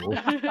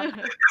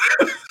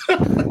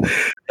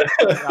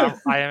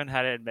 I haven't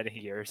had it in many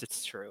years.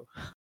 It's true.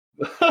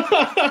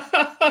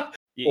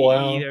 You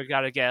Wow. either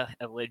got to get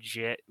a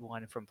legit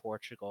one from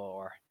Portugal,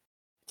 or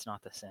it's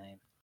not the same.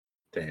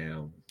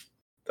 Damn.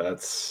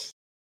 That's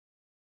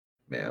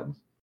man.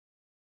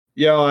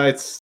 Yeah,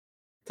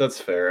 that's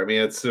fair. I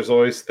mean, there's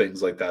always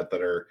things like that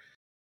are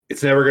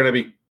it's never going to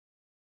be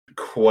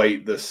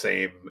quite the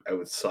same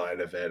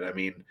outside of it. I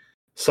mean,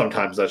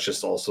 sometimes that's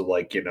just also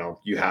like,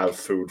 you have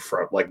food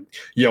from like,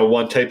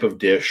 one type of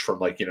dish from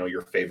like,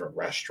 your favorite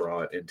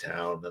restaurant in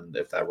town. And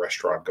if that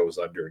restaurant goes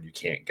under and you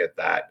can't get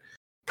that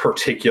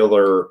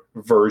particular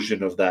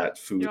version of that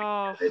food,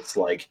 Oh, it's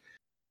like,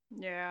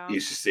 yeah.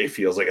 it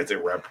feels like it's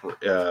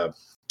irreplicable.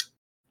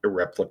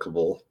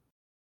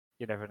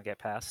 You're never gonna get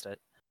past it.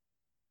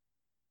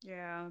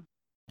 Yeah.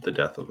 The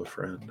death of a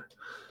friend.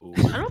 Ooh.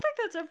 I don't think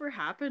that's ever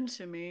happened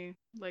to me.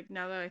 Like,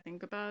 now that I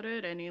think about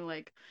it, any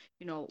like,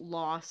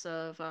 loss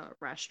of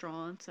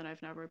restaurants, and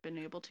I've never been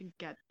able to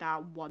get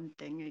that one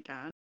thing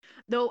again.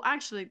 Though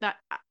actually that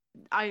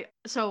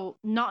so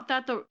not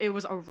that it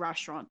was a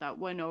restaurant that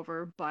went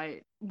over, but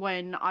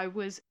when I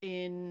was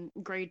in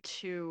grade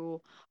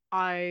 2,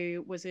 I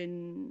was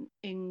in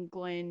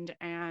England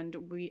and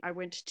I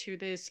went to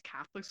this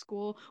Catholic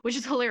school, which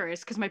is hilarious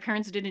because my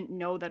parents didn't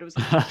know that it was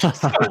a Catholic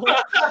school.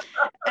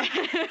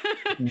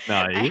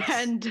 Nice.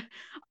 And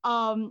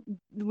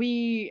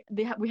we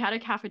had a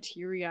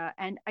cafeteria,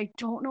 and I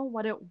don't know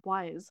what it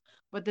was,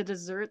 but the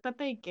dessert that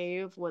they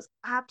gave was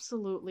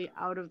absolutely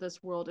out of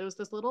this world. It was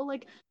this little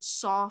like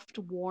soft,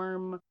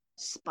 warm,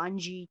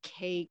 spongy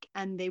cake,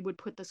 and they would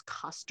put this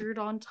custard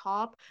on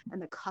top,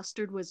 and the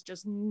custard was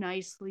just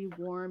nicely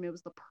warm. It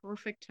was the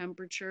perfect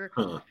temperature,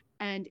 Huh.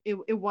 and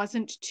it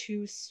wasn't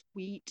too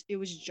sweet. It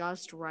was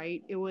just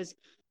right. It was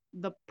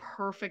the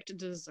perfect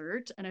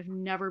dessert, and I've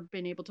never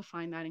been able to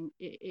find that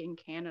in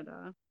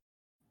Canada.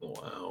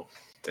 Wow.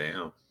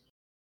 Damn.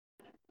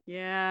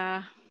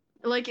 Yeah.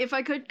 Like if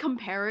I could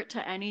compare it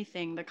to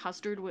anything, the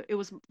custard it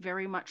was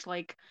very much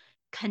like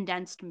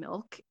condensed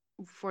milk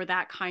for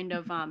that kind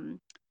of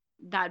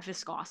that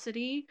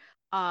viscosity.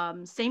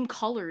 Same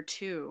color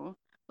too.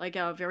 Like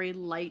a very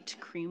light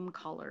cream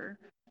color.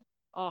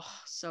 Oh,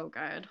 so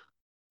good.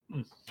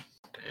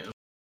 Damn.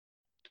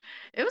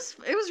 It was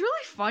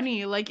really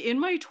funny. Like in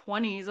my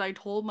 20s, I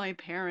told my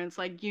parents,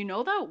 like, you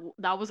know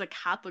that was a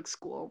Catholic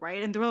school,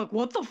 right? And they were like,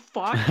 "What the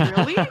fuck,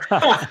 really?"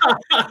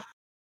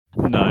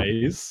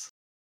 Nice.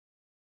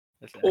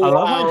 Listen, I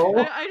love how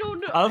Wow. I don't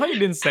know. I love how you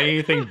didn't say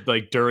anything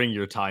like during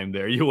your time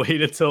there. You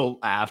waited till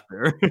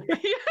after. Yeah.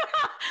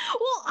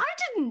 Well, I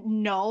didn't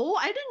know.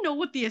 I didn't know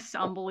what the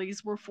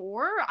assemblies were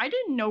for. I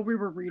didn't know we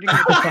were reading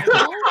the Bible.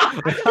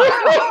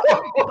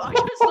 I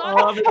just thought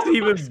Oh, that's it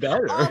even was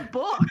better. a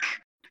book.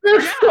 Yeah,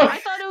 I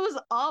thought it was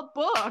a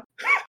book.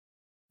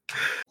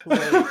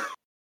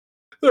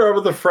 They're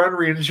over the front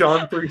reading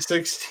John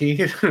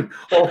 3:16.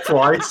 All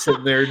fly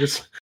sitting there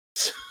just.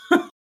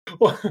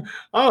 Well,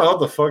 I don't know what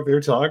the fuck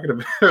they're talking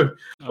about.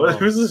 Oh.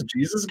 Who's this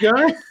Jesus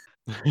guy? Sounds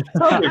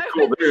like a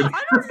cool dude.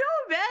 I don't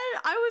know, man.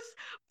 I was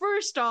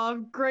first off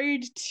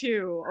grade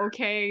 2.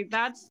 Okay,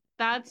 that's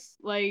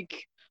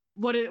like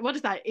what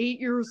is that? 8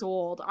 years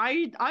old.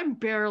 I'm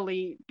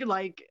barely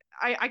like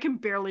I can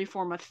barely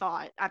form a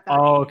thought at that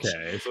Oh, age.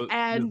 okay. So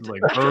And this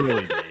is like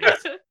early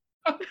days.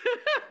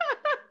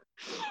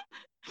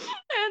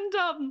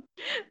 And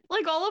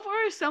like all of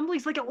our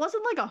assemblies, like it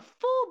wasn't like a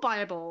full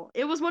Bible.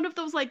 It was one of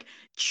those like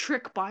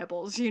trick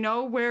Bibles, you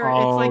know, where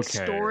it's like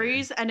Okay.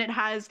 stories and it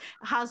has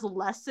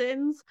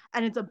lessons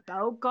and it's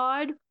about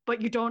God,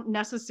 but you don't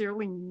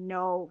necessarily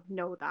know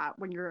that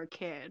when you're a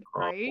kid,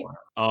 right?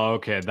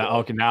 Okay,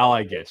 okay. Now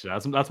I get you.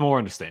 That's more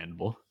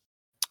understandable.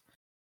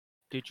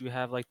 did you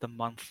have like the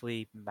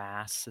monthly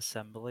mass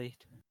assembly?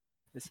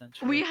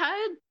 Essentially, We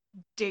had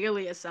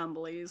daily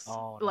assemblies.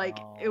 Oh, Like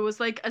it no. was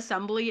like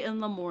assembly in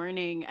the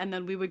morning and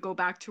then we would go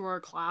back to our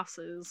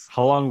classes.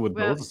 How long would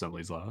Well- those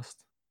assemblies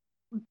last?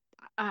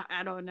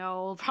 I don't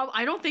know.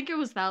 I don't think it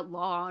was that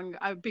long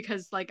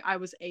because like I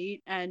was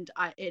 8 and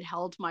it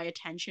held my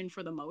attention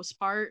for the most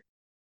part.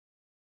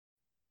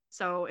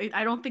 So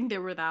I don't think they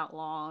were that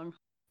long.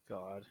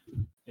 God.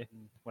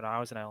 When I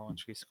was in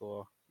elementary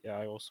school, yeah,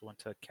 I also went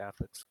to a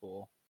Catholic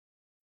school,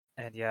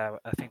 and yeah,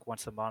 I think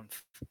once a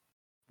month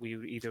we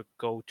would either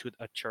go to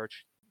a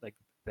church like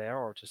there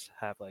or just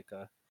have like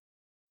a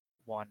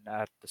one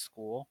at the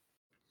school.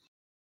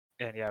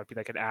 And yeah, it'd be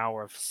like an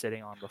hour of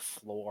sitting on the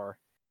floor.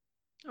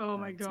 Oh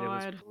my and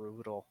god. It was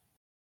brutal.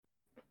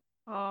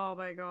 Oh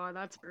my god,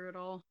 that's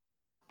brutal.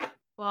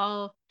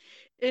 Well,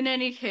 in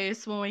any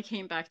case, when we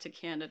came back to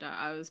Canada,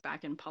 I was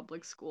back in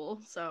public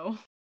school, so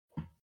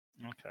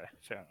Okay,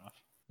 fair enough.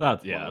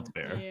 That's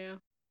fair. yeah.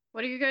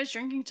 What are you guys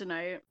drinking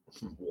tonight?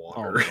 Oh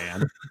Water.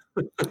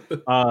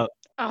 man.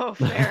 Oh,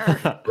 fair.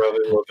 Probably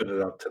loading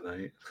it up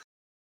tonight.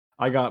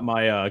 I got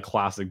my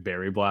classic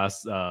Berry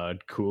Blast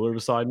cooler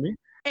beside me.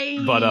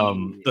 But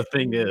Ayy, the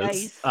thing is,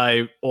 nice.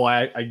 I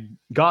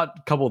got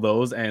a couple of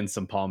those and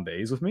some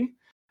Pombeys with me.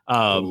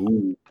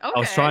 Ooh. Okay. I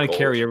was trying to Gold.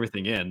 carry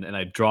everything in, and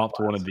I dropped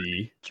one of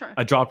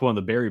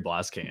the Berry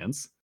Blast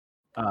cans.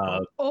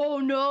 Oh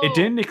no. It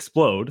didn't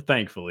explode,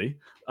 thankfully,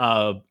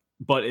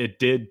 but it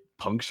did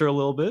puncture a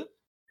little bit.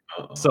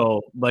 Uh-oh.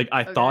 So like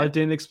I thought Okay. it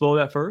didn't explode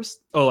at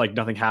first. Oh, like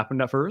nothing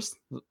happened at first,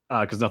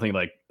 because nothing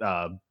like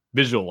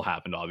visual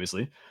happened,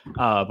 obviously.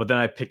 But then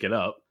I pick it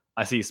up,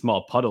 I see a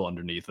small puddle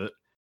underneath it,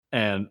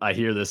 and I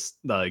hear this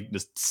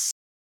this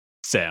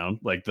sound,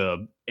 like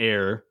the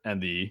air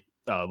and the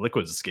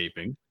liquids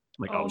escaping.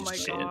 I'm like, Oh oh my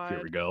shit,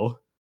 here we God. go.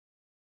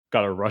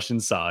 Got to rush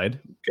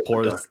inside, Get the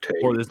pour duct tape.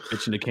 this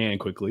bitch in a can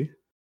quickly.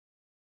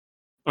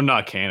 Or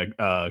not a can,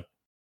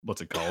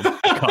 what's it called? A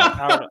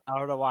cup. I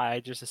don't know why.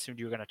 I just assumed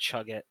you were gonna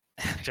chug it.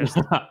 Just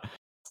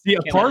See,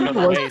 a Can't part of let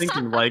me it was waste.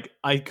 thinking like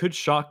I could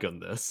shotgun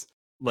this.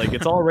 Like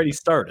it's already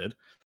started,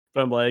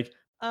 but I'm like,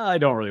 I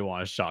don't really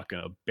want to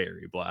shotgun a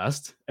Berry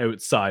Blast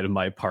outside of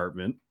my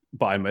apartment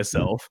by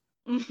myself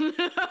do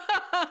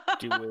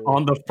it.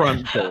 on the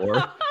front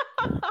door.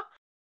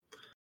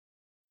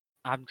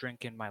 I'm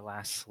drinking my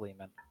last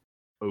Sleeman.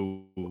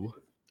 Ooh.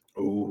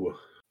 Ooh.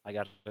 I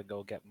gotta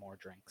go get more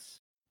drinks.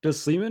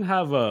 Does Sleeman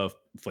have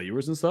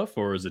flavors and stuff,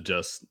 or is it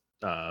just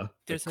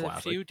There's a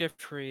classic. few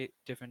different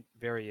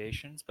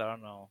variations, but I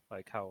don't know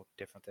like how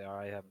different they are.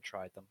 I haven't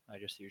tried them. I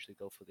just usually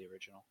go for the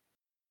original.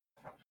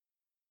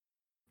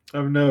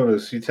 I've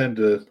noticed you tend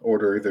to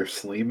order either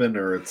Sleeman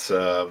or it's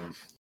what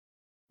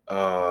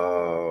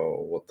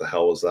the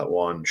hell was that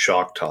one?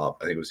 Shock Top.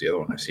 I think it was the other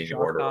one I've seen you Shock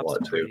order a Top's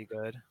lot too. pretty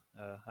good.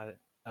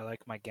 I like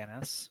my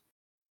Guinness.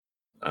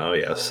 Oh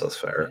yes, that's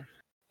fair.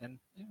 Yeah. And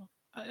you know,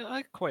 I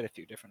like quite a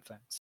few different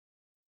things.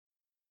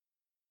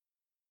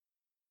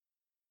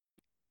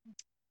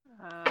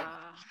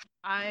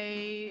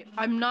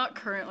 I'm not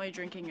currently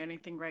drinking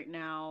anything right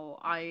now.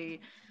 I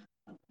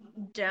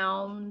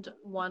downed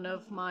one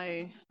of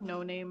my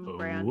no-name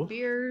brand Ooh.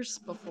 beers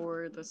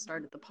before the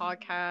start of the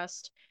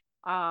podcast.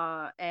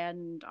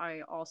 And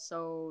I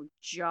also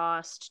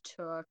just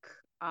took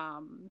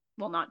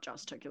well, not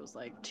just took, it was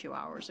like 2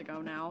 hours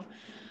ago now.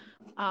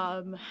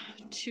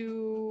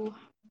 Two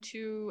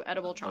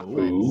edible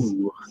chocolates.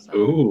 Ooh, So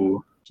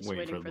ooh. just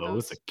Waiting waiting for for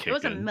those those. to It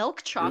was a kick in. milk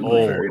Oh,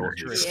 chocolate. very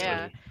nice.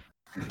 Yeah.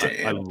 I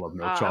Damn. love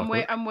milk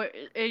chocolate.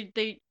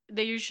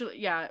 They usually,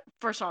 yeah,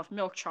 first off,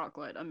 milk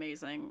chocolate,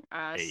 amazing.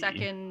 Hey.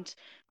 Second,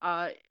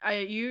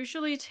 it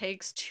usually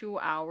takes 2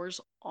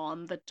 hours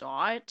on the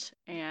dot,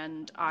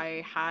 and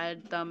I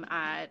had them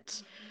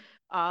at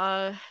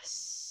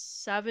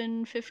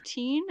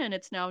 7:15, and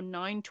it's now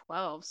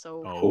 9:12,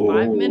 so Oh.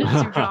 5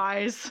 minutes, you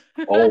guys.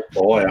 Oh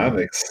boy, I'm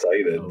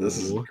excited. This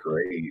is Oh.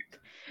 great.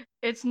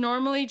 It's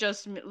normally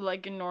just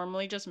like, it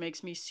normally just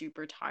makes me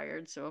super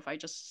tired, so if I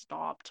just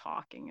stop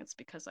talking, it's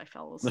because I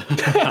fell asleep.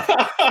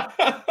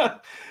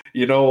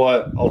 You know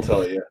what? I'll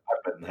tell you.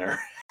 I've been there.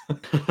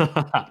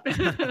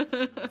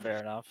 Fair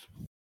enough.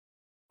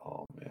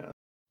 Oh man.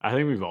 I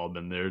think we've all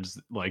been there, just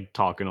like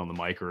talking on the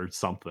mic or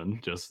something,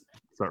 just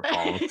start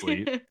falling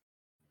asleep.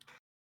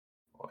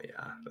 Oh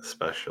yeah,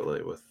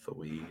 especially with the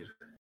weed,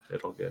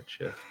 it'll get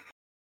you.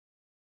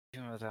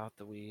 Even without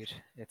the weed,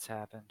 it's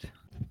happened.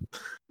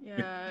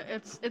 Yeah,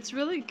 it's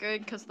really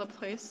good because the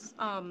place,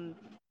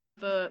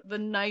 the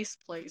nice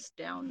place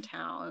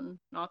downtown,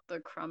 not the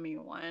crummy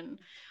one,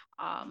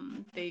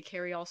 they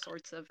carry all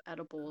sorts of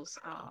edibles,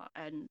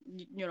 and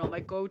you know,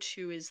 my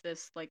go-to is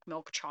this like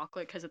milk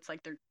chocolate because it's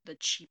like the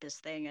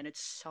cheapest thing and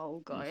it's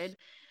so good.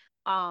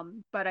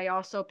 But I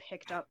also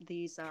picked up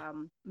these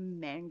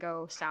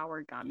mango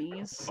sour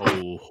gummies.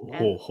 Oh,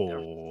 And ho, they're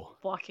ho.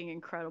 fucking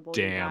incredible,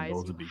 you Damn, guys.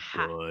 those You would be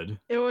ha- good.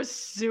 It was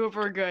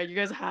super good. You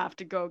guys have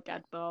to go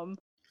get them.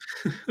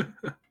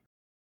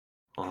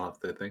 I'll have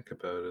to think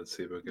about it.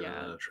 See if we can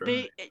Yeah,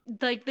 try.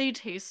 they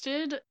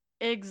tasted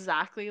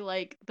exactly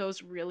like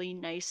those really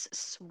nice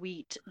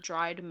sweet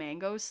dried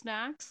mango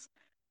snacks.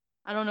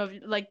 I don't know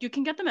if like you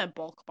can get them at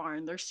Bulk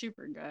Barn. They're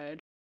super good.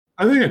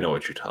 I think I know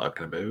what you're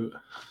talking about.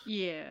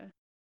 Yeah.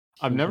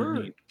 I've never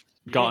Neat.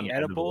 gotten Eating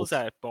edibles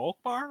at Bulk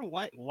Barn?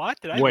 What?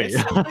 Did I Wait.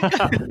 miss something?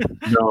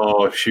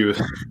 No, if she was.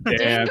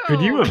 Damn,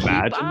 could you Dingo, keep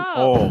imagine? up.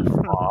 Oh,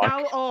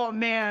 fuck. Oh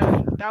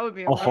man, that would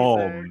be amazing.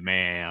 Oh,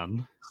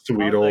 man.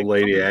 Sweet I was old like,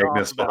 lady something's off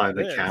Agnes about behind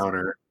the this.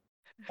 counter.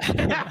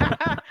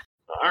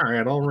 All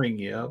right, I'll ring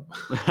you up.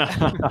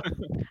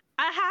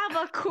 I have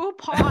a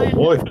coupon.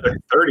 Boy,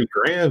 30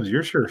 grams.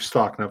 You're sure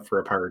stocking up for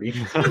a party.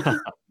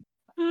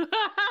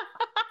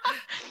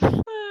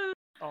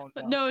 Oh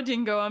no. No,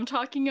 Dingo, I'm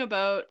talking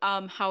about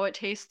how it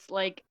tastes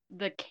like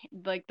the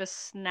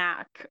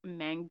snack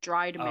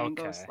dried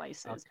mango Okay,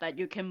 slices that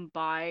you can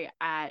buy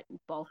at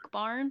Bulk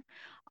Barn.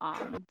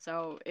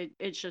 So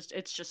it's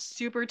just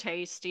super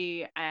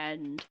tasty,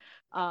 and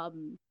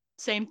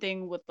same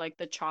thing with like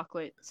the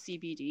chocolate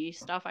CBD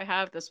stuff I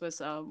have. This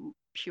was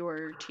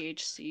pure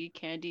THC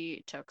candy.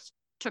 It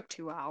took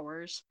 2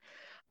 hours.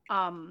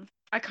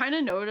 I kind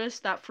of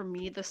noticed that for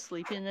me, the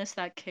sleepiness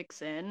that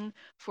kicks in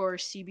for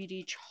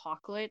CBD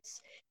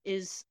chocolates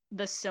is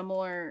the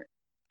similar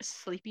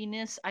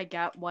sleepiness I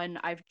get when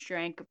I've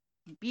drank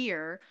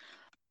beer,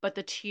 but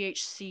the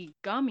THC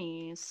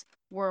gummies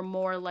were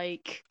more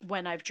like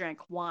when I've drank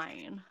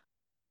wine.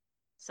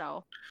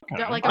 So,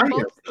 like I I'm guess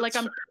both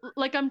that's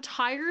like I'm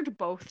tired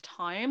both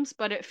times,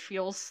 but it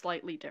feels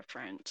slightly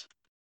different.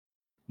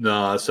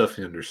 No, that's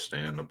definitely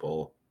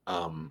understandable.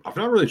 I've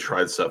not really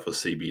tried stuff with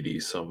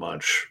CBD so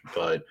much,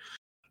 but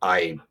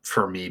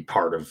for me,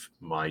 part of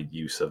my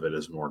use of it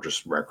is more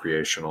just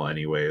recreational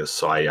anyways.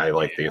 So I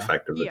like the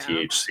effect of the Yeah.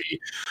 THC.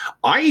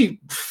 I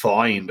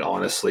find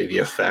honestly the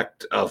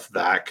effect of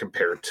that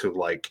compared to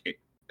like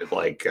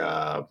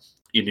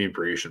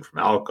inebriation from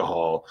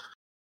alcohol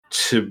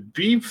to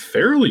be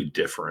fairly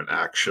different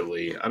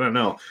actually. I don't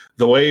know.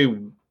 The way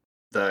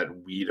that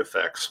weed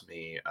affects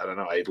me, I don't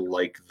know. I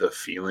like the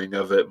feeling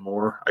of it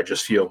more. I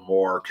just feel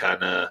more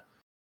kind of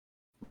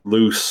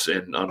loose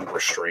and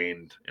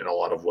unrestrained in a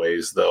lot of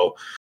ways, though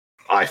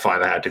I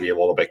find I have to be a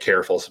little bit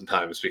careful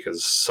sometimes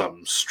because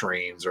some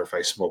strains, or if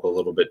I smoke a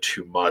little bit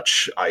too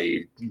much,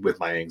 with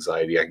my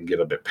anxiety, I can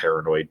get a bit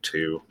paranoid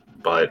too.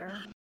 But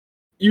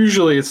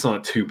usually it's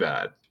not too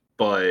bad.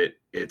 But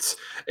it's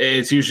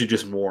usually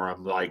just more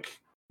I'm like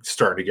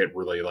starting to get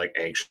really like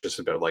anxious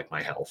about like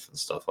my health and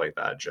stuff like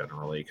that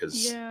generally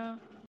because Yeah.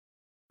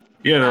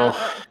 you know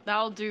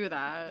That'll do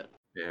that.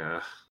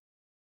 yeah.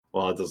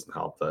 Well, it doesn't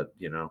help that,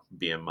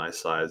 being my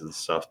size and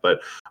stuff,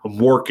 but I'm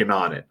working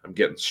on it. I'm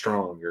getting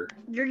stronger.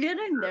 You're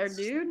getting there,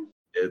 dude.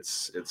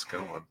 It's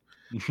going.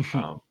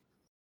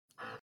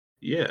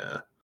 Yeah.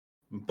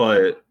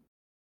 But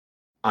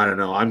I don't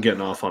know. I'm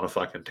getting off on a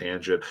fucking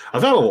tangent.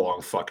 I've had a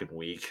long fucking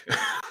week.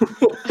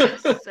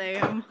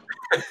 Same.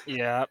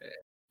 Yeah.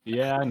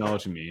 Yeah, I know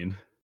what you mean.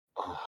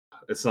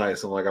 It's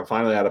nice. I'm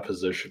finally at a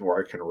position where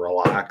I can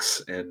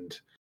relax and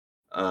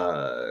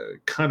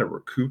kind of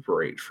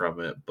recuperate from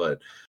it. But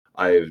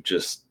I've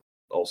just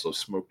also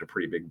smoked a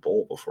pretty big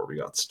bowl before we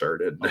got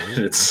started.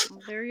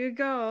 There you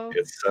go.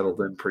 It's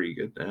settled in pretty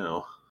good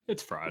now.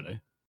 It's Friday.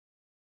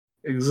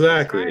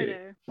 Exactly.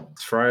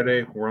 It's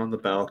Friday. We're on the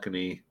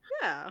balcony.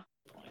 Yeah.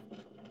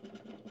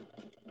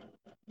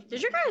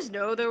 Did you guys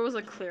know there was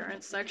a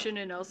clearance section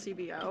in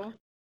LCBO?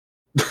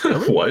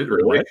 What?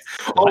 Really? What?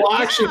 Oh,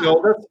 What? actually,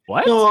 no.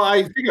 What? No,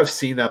 I think I've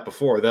seen that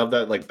before. They have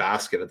that like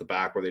basket at the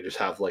back where they just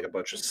have like a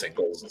bunch of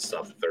singles and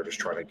stuff that they're just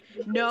trying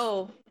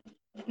to.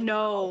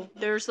 No.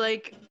 There's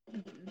like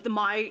the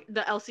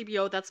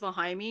LCBO that's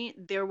behind me.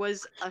 There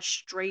was a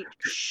straight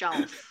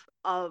shelf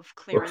of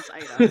clearance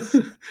items.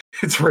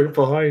 It's right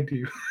behind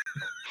you.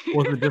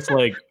 Was it just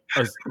like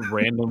a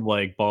random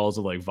like bottles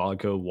of like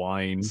vodka,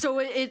 wine? So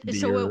it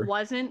beer?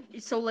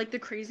 wasn't. So like the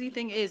crazy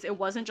thing is, it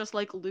wasn't just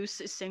like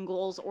loose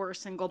singles or a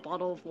single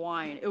bottle of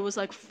wine. It was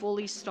like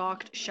fully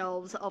stocked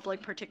shelves of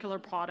like particular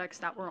products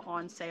that were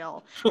on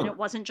sale, and it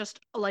wasn't just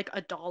like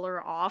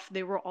 $1 off.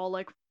 They were all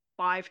like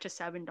 $5 to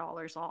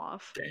 $7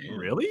 off. Damn.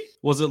 Really?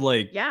 Was it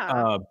like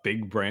Yeah.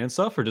 big brand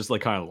stuff or just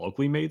like kind of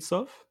locally made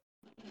stuff?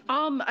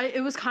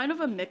 It was kind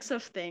of a mix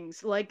of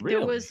things. Like there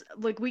Really? was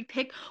like we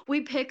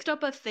picked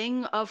up a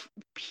thing of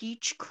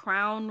peach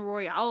Crown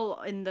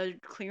Royale in the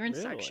clearance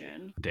Really?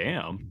 section.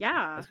 Damn.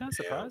 Yeah. That's kind of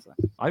surprising.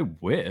 I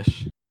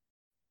wish.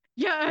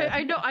 Yeah,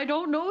 I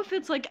don't know if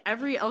it's like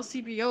every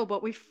LCBO,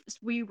 but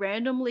we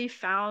randomly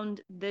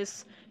found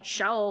this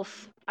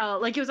shelf.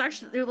 Like it was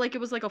actually like it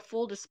was like a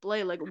full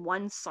display. Like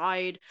one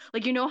side,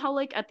 like you know how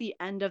like at the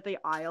end of the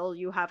aisle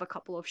you have a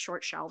couple of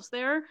short shelves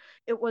there.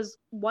 It was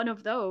one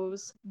of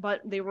those,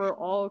 but they were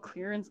all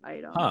clearance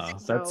items. Huh.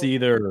 That's So,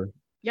 either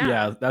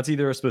yeah. that's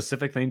either a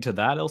specific thing to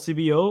that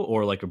LCBO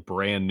or like a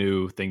brand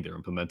new thing they're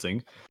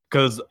implementing.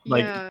 Because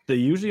like Yeah. they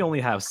usually only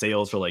have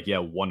sales for like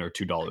 $1 or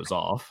 $2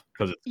 off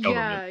because it's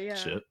government Yeah.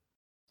 shit.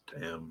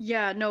 Damn.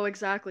 Yeah, no,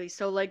 exactly.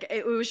 So like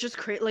it was just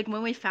crazy. Like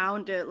when we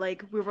found it,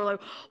 like we were like,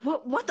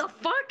 "What the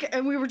fuck?"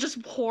 And we were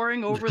just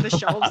pouring over the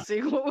shelves,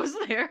 seeing what was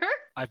there.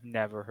 I've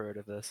never heard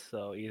of this,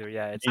 so either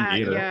it's Me either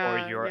neither.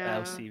 Yeah, or your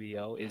yeah.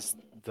 LCBO is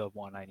the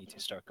one I need to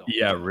start going.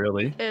 Yeah, to.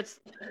 really. It's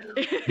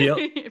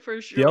for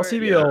The sure.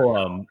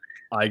 LCBO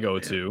I go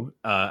to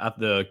at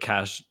the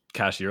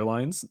cashier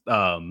lines,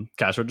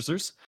 cash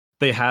registers,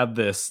 they have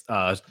this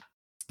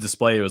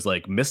display. It was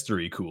like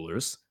mystery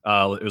coolers.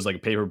 It was like a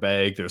paper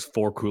bag. There's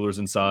 4 coolers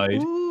inside.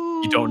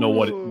 You don't know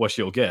Ooh. what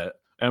you'll get.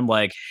 And I'm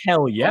like,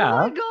 hell yeah.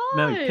 Oh And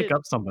then my pick god.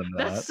 up something to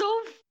that. That's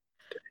so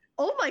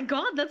Oh my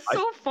god, that's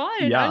so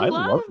fun. Yeah, I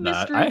love love that.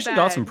 mystery I actually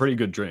got some bags. pretty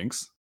good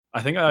drinks.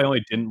 I think I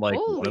only didn't like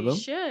one of Holy them.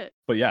 shit.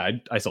 But yeah,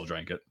 I still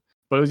drank it.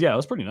 But it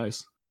was pretty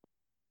nice.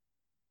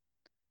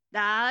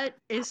 That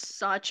is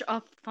such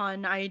a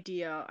fun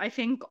idea. I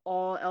think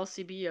all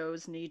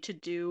LCBOs need to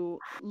do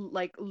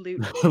like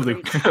loot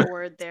Loot. crates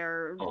for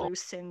their Oh.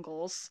 loose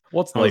singles.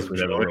 What's I life was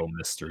without a enjoying real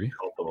mystery?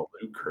 Called them a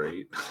loot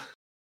crate.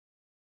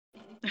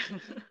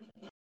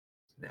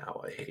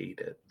 Now I hate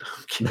it.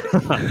 I'm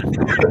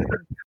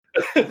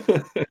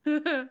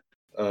kidding.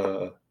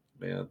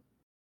 Man.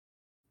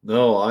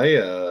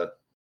 No,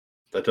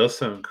 that does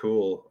sound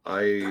cool.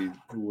 I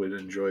would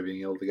enjoy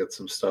being able to get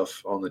some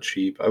stuff on the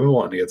cheap. I've been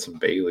wanting to get some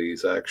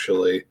Baileys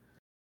actually.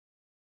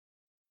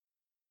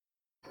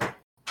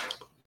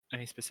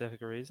 Any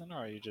specific reason, or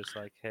are you just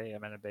like, hey,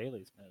 I'm in a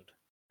Bailey's mood?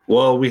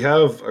 Well, we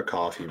have a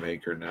coffee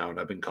maker now, and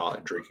I've been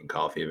drinking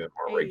coffee a bit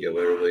more Hey.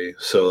 regularly.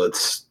 So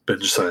it's been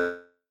just on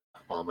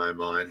my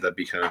mind. That'd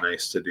be kind of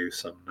nice to do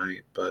some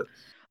night, but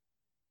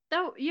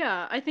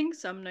Yeah, I think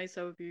some nights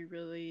that would be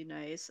really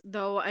nice.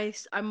 Though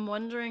I'm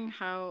wondering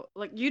how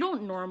like you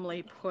don't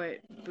normally put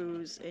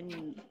booze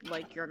in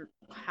like your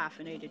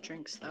caffeinated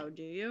drinks though,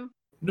 do you?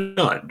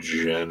 not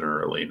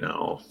generally,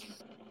 no.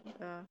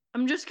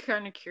 I'm just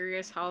kind of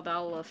curious how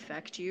that'll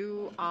affect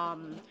you.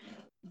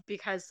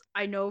 Because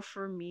I know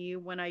for me,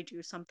 when I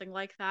do something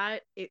like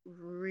that, it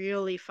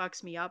really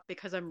fucks me up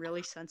because I'm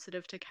really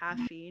sensitive to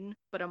caffeine,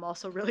 but I'm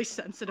also really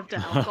sensitive to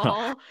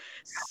alcohol.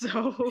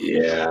 So,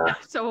 Yeah.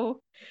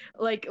 so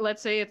like,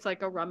 let's say it's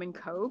like a rum and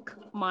coke,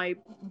 my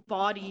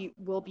body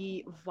will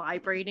be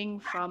vibrating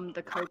from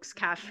the coke's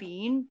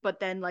caffeine, but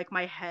then like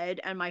my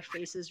head and my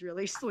face is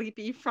really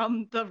sleepy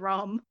from the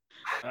rum.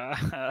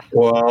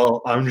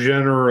 Well, I'm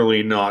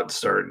generally not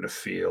starting to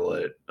feel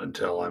it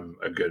until I'm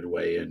a good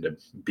way into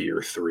beer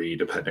 3,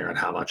 depending on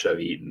how much I've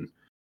eaten.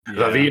 If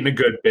I've eaten a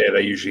good bit, I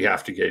usually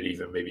have to get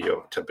even maybe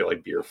to be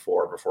like beer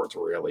 4 before it's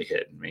really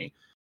hitting me.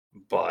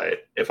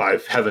 But if I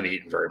haven't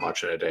eaten very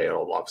much in a day,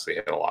 it'll obviously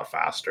hit a lot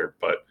faster.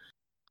 But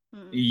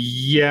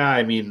yeah,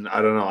 I mean,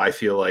 I don't know. I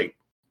feel like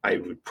I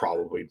would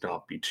probably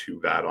not be too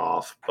bad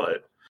off.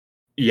 But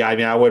yeah, I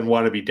mean, I wouldn't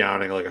want to be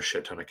downing like a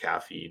shit ton of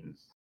caffeine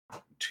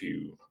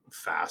too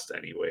fast,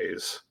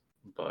 anyways.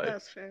 But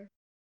That's fair.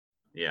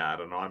 yeah, I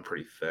don't know. I'm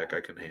pretty thick.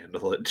 I can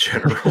handle it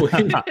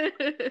generally.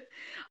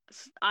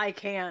 I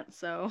can't,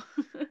 so.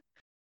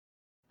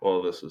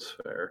 Well, this is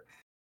fair.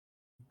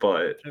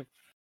 But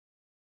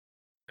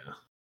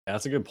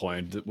That's a good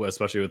point,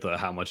 especially with the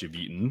how much you've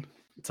eaten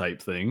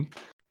type thing.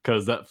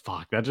 Because that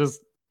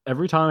just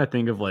every time I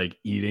think of like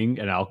eating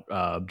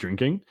and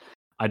drinking,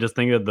 I just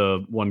think of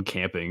the one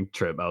camping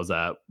trip I was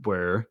at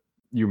where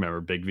you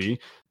remember Big V.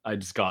 I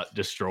just got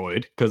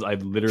destroyed because I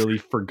literally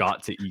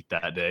forgot to eat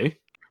that day.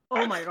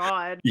 Oh my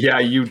god. yeah,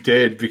 you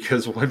did,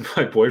 because when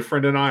my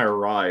boyfriend and I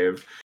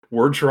arrived,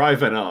 we're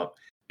driving up,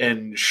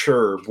 and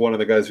sure, one of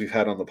the guys we've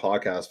had on the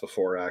podcast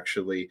before,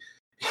 actually,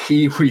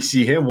 we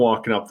see him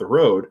walking up the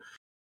road.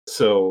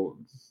 So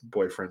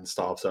boyfriend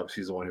stops up.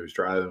 He's the one who's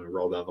driving. We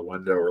roll down the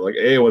window. We're like,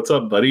 "Hey, what's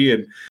up, buddy?"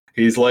 And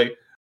he's like,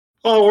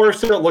 "Oh, we're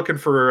still looking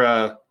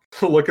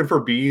for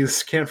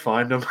bees. Can't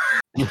find them.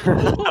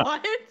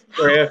 What?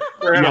 ran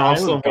Yeah, I off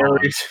was somewhere. gone.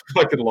 We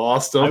fucking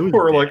lost I them." was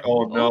We're like, dead.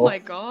 "Oh Oh no." my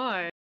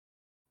god.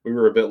 We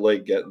were a bit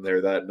late getting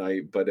there that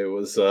night, but it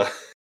was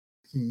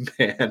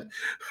man,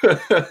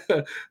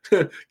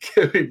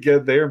 we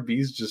get there,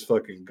 bees just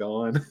fucking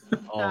gone.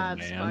 Oh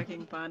That's man,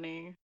 fucking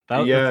funny.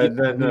 that's Yeah, the and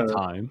then, only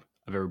time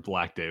I've ever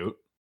blacked out.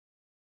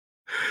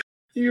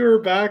 You were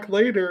back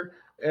later,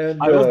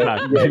 and I was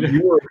back yeah, later.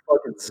 you were a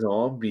fucking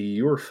zombie.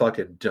 You were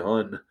fucking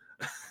done.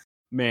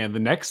 Man, the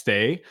next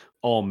day,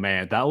 oh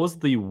man, that was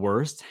the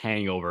worst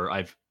hangover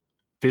I've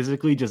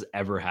physically just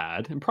ever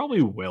had, and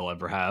probably will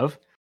ever have.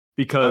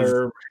 Because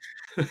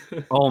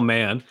oh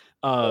man,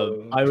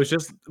 I was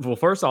just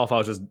first off, I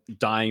was just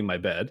dying in my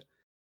bed,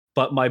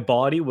 but my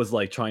body was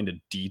like trying to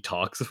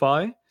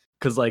detoxify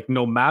because like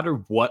no matter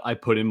what I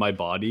put in my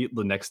body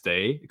the next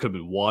day, it could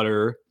be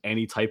water,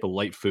 any type of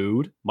light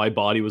food, my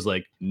body was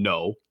like,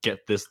 no,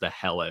 get this the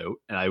hell out,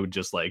 and I would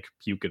just like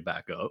puke it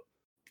back up.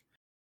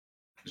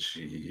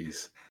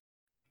 Jeez,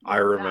 I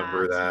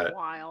remember That's that.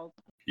 wild.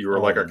 You were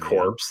Oh, like a man.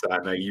 corpse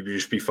that night. You'd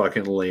just be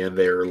fucking laying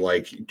there,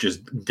 like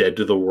just dead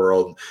to the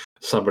world.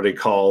 Somebody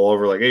call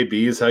over, like, "Hey,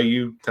 bees, how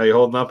you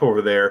holding up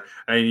over there?"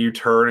 And you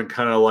turn and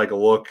kind of like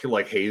look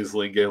like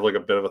hazily, and give like a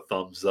bit of a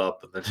thumbs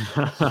up, and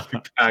then be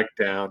back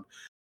down.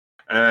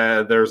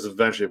 And there's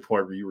eventually a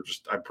point where you were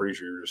I'm pretty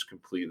sure you were just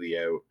completely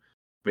out.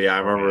 But yeah, I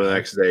remember the yeah.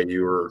 next day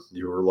you were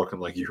looking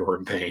like you were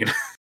in pain.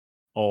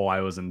 Oh,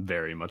 I was in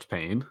very much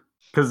pain.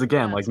 Because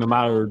again, like That's no bad.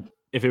 matter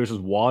if it was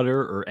just water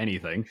or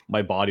anything,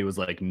 my body was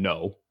like,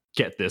 no,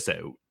 get this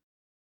out.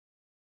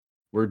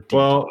 We're detoxing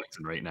Well,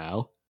 right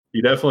now.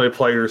 you definitely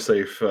play her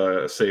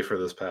safer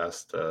this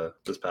past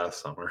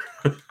summer.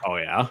 Oh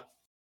yeah.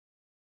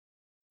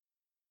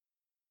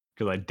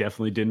 Because I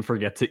definitely didn't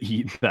forget to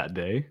eat that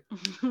day.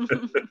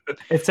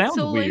 It sounds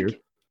So, weird.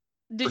 like,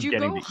 did you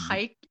forgetting go to eat.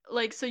 hike?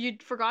 Like, so you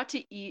forgot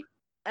to eat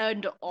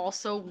and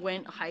also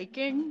went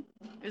hiking?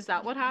 Is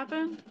that what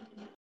happened?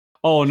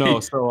 Oh no,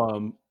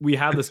 so we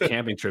have this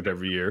camping trip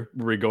every year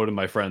where we go to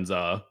my friend's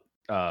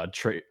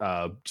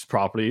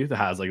property that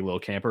has like a little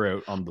camper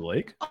out on the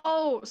lake.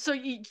 Oh, so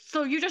you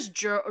just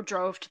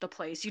drove to the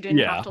place. You didn't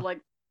Yeah. have to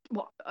like,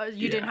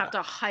 you didn't Yeah. have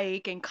to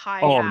hike and Oh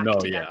kayak no,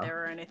 to yeah. get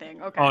there or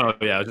anything. Okay. Oh no,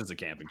 yeah, it was just a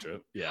camping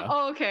trip. Yeah.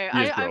 Oh, okay.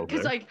 You just I drove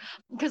because there.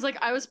 like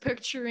I was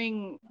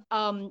picturing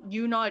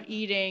you not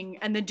eating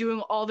and then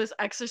doing all this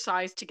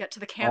exercise to get to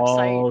the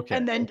campsite Okay.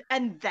 and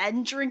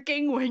then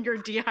drinking when you're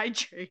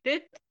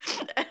dehydrated.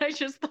 And I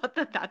just thought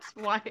that's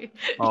why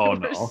Oh, you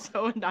were no.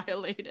 so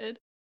annihilated.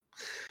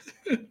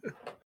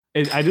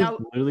 I just Now-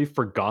 literally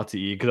forgot to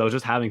eat because I was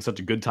just having such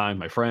a good time with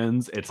my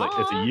friends. It's like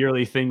it's a Aw.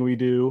 yearly thing we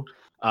do.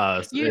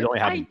 So it only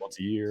happens once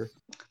a year.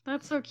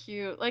 That's so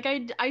cute. Like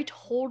I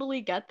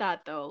totally get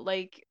that though.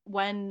 Like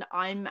when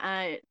I'm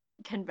at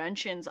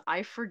conventions,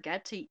 I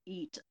forget to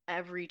eat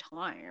every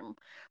time.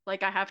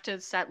 Like I have to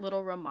set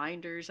little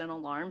reminders and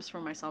alarms for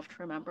myself to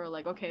remember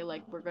like okay,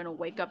 like we're going to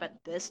wake up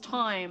at this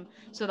time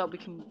so that we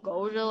can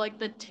go to like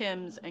the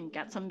Tim's and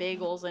get some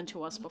bagels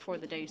into us before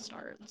the day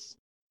starts.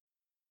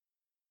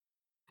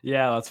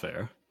 Yeah, that's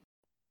fair.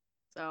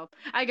 So,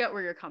 I get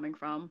where you're coming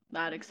from.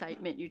 That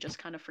excitement you just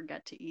kind of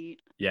forget to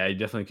eat. Yeah, you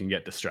definitely can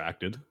get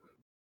distracted.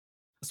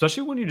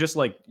 Especially when you're just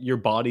like your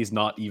body's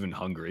not even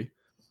hungry.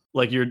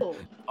 Like you're Oh,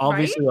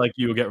 obviously like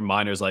you'll get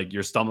reminders like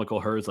your stomach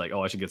will hurt, it's like,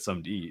 oh, I should get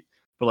something to eat.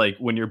 But like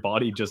when your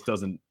body just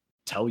doesn't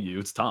tell you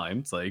it's time,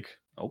 it's like,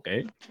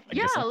 okay. I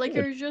guess yeah, I'm like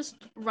good. you're just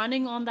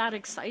running on that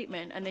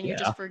excitement and then you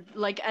just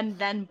and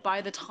then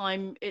by the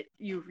time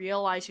you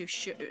realize you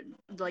should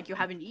like you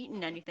haven't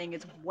eaten anything,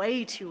 it's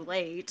way too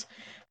late.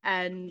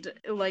 And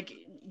like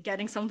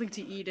getting something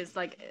to eat is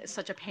like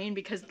such a pain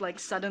because like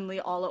suddenly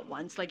all at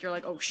once like you're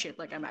like, oh shit,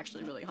 like I'm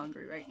actually really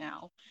hungry right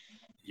now.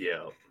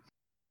 Yeah.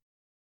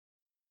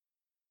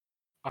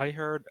 I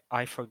heard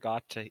I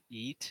forgot to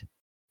eat,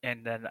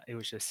 and then it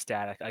was just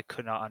static. I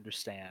could not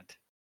understand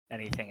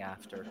anything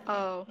after.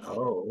 Oh,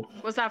 Oh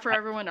was that for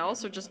everyone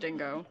else or just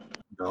Dingo?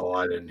 No,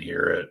 I didn't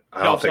hear it. I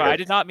No, don't think sorry, I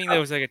did not mean there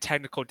was like a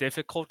technical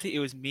difficulty. It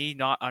was me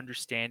not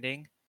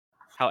understanding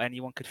how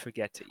anyone could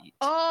forget to eat.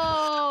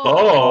 Oh.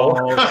 Oh.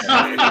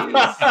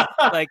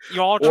 Like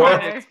you're all trying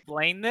to Okay.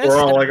 explain this. We're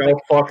all and like, I'm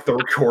like, oh fuck, the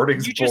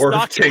recording's you just bored of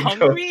not get Tinko.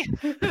 hungry?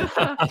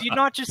 Do you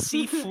not just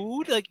see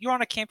food? Like you're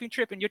on a camping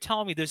trip and you're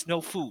telling me there's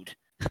no food.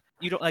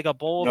 You don't like a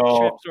bowl of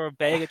No. chips or a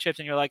bag of chips,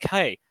 and you're like,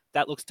 hey,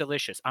 that looks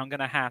delicious. I'm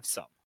gonna have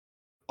some.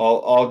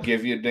 I'll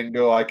give you,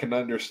 Dingo. I can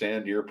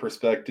understand your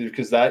perspective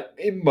because that,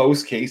 in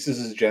most cases,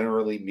 is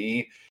generally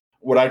me.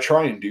 What I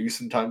try and do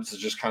sometimes is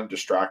just kind of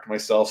distract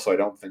myself so I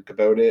don't think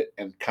about it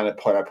and kind of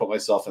put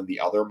myself in the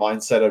other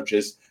mindset of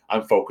just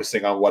I'm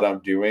focusing on what I'm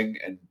doing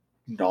and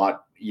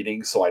not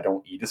eating so I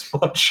don't eat as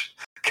much.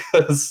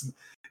 Because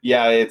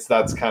yeah,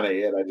 that's kind of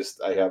it.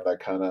 I have that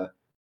kind of,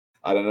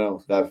 I don't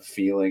know, that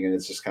feeling, and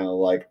it's just kind of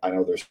like I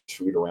know there's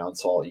food around,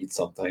 so I'll eat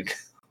something.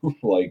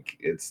 Like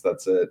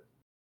that's it.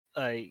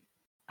 Like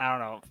I don't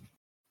know.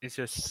 It's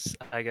just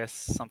I guess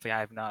something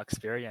I've not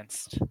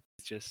experienced.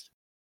 It's just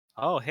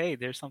oh hey,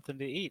 there's something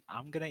to eat.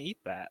 I'm gonna eat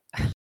that.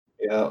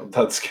 Yeah,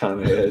 that's kind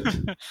of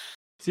it.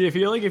 See, I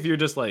feel like if you're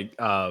just like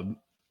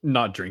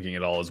not drinking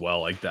at all as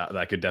well, like that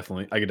I could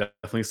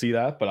definitely see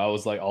that. But I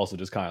was like also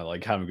just kind of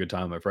like having a good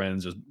time with my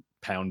friends, just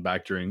pound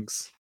back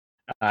drinks.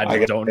 I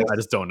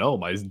just don't know.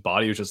 My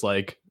body was just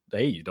like,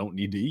 hey, you don't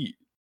need to eat.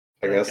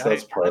 I Like, guess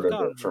that's part I've of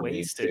gotten it for me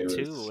wasted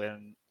too. too,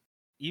 and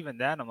even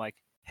then I'm like,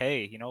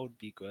 hey, you know what would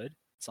be good?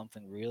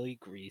 Something really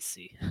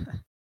greasy.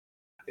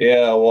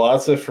 Yeah, well,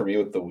 that's it for me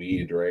with the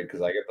weed, right?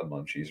 Because I get the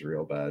munchies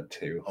real bad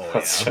too. Oh,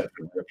 That's yeah.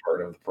 definitely a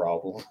part of the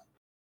problem.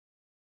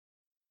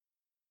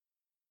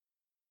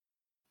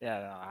 Yeah,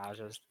 no, I was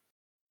just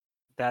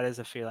that is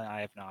a feeling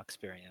I have not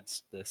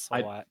experienced. This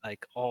I- whole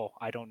like, oh,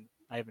 I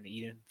haven't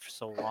eaten for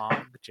so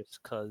long just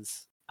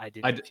because I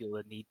didn't feel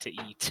the need to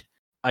eat.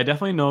 I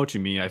definitely know what you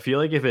mean. I feel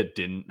like if it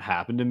didn't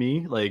happen to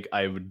me, like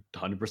I would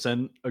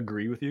 100%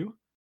 agree with you.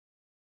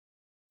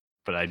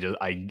 But I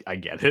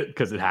get it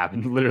because it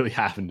happened, literally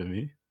happened to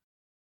me.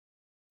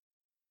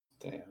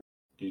 Damn,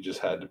 you just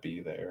had to be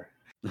there.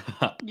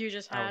 You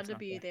just I had was to not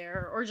be there.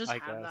 there or just I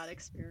have that guess.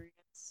 experience.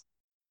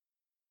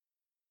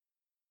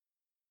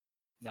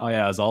 No. Oh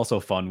yeah, it was also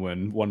fun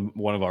when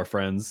one of our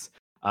friends,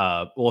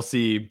 we'll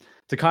see,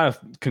 to kind of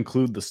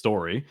conclude the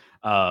story,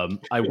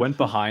 I went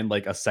behind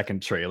like a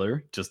second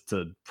trailer just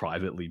to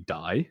privately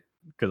die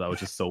because I was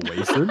just so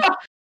wasted.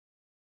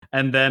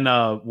 And then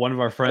one of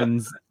our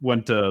friends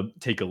went to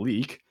take a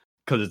leak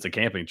because it's a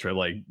camping trip.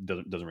 Like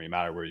doesn't really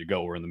matter where you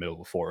go. We're in the middle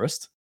of a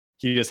forest.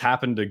 He just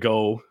happened to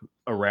go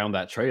around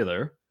that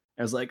trailer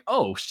and was like,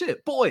 "Oh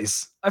shit,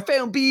 boys! I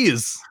found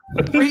bees.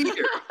 We're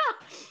here."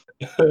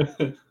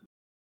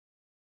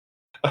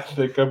 I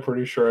think I'm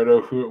pretty sure I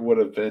know who it would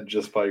have been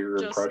just by your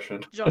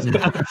impression. Just by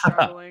your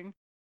struggling.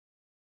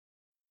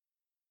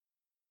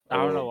 I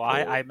don't know Oh,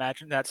 why. boy. I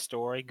imagine that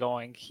story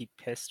going, he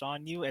pissed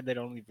on you, and then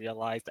only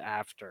realized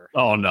after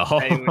Oh no,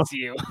 that it was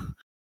you.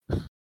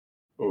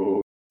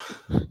 Oh.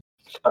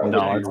 That would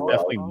no, be it's rough.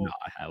 definitely not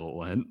how it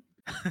went.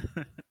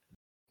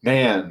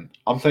 Man,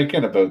 I'm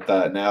thinking about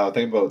that now. I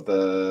think about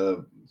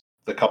the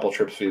couple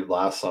trips we did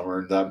last summer,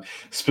 and I'm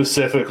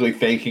specifically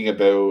thinking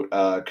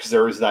about because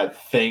there was that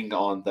thing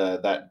on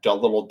that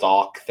little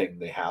dock thing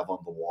they have on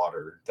the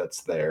water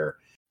that's there,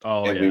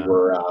 Oh and yeah, we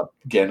were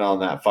getting on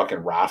that fucking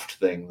raft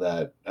thing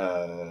that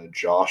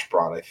Josh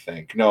brought. I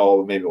think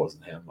no, maybe it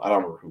wasn't him. I don't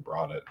remember who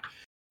brought it,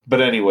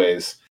 but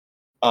anyways,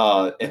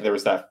 and there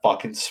was that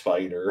fucking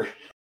spider.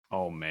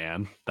 oh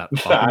man, that That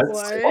fucking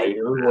What?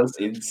 spider was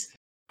in.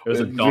 it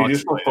was a We dog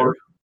just spider.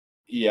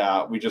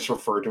 we just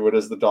referred to it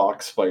as the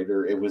dock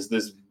spider. It was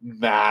this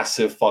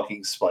massive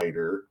fucking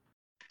spider.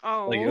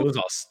 Oh. Like it was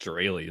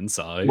Australian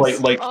size.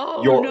 Like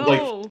Oh your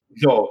no.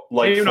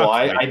 like Maybe not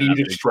Fly, quite I that need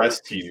to big, stress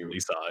but to you, decently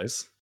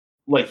size.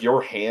 like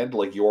your hand,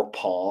 like your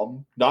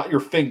palm, not your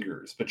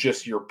fingers, but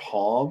just your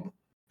palm,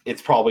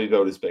 it's probably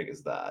about as big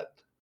as that.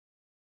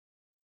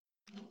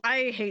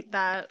 I hate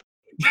that.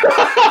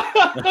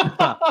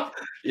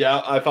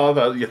 Yeah, I thought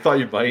that you thought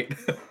you might.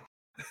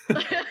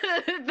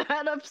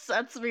 That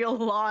upsets me a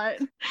lot.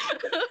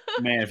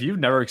 Man, if you've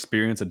never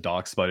experienced a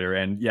dock spider,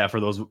 and yeah,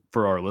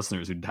 for our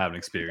listeners who haven't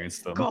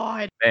experienced them,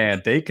 God,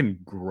 man, they can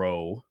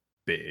grow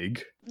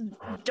big.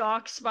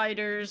 dock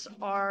spiders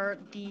are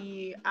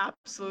the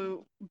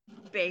absolute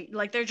bait.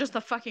 Like they're just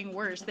the fucking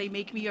worst. They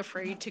make me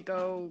afraid to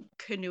go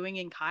canoeing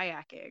and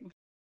kayaking.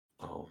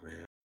 Oh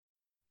man.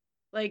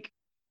 Like,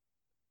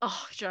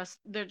 oh,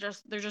 they're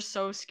just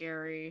so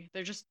scary.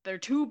 They're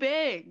too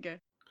big.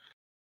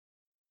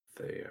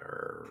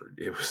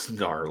 It was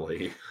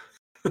gnarly,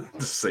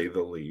 to say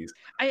the least.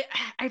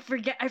 I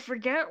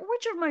forget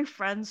which of my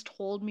friends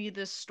told me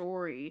this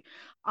story,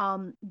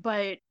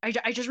 but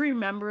I just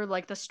remember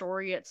like the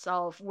story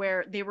itself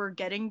where they were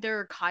getting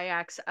their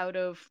kayaks out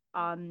of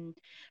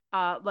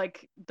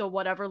like the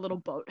whatever little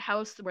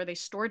boathouse where they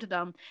stored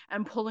them,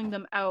 and pulling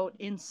them out.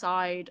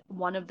 Inside,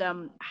 one of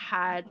them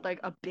had like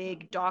a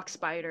big dock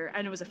spider,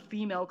 and it was a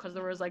female because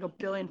there was like a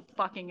billion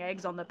fucking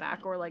eggs on the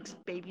back, or like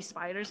baby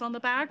spiders on the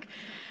back.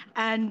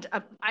 And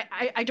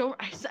I don't,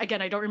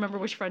 again, I don't remember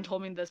which friend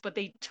told me this, but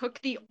they took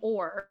the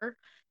oar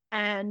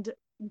and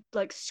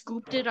like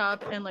scooped it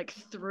up and like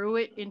threw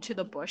it into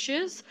the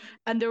bushes,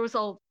 and there was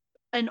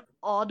an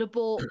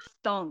audible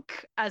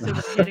thunk as it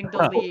was hitting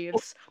the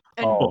leaves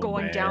and Oh,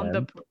 going down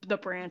man. the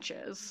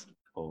branches.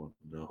 Oh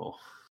no.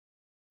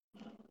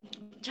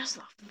 Just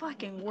the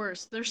fucking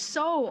worst. They're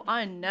so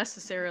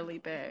unnecessarily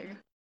big.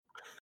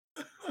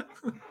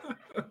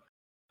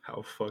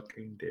 How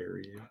fucking dare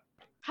you?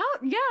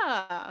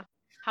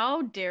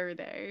 How dare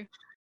they?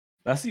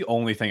 That's the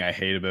only thing I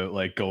hate about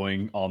like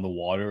going on the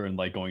water and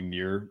like going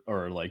near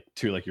or like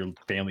to like your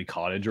family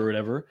cottage or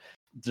whatever.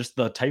 Just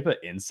the type of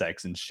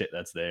insects and shit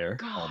that's there.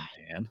 Oh God.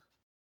 man.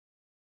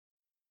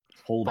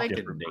 Whole Like-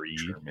 different breed.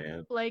 Nature,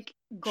 man. Like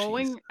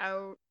going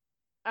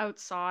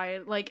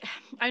outside, like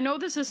I know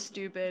this is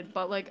stupid,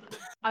 but like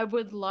I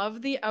would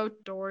love the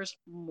outdoors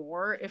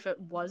more if it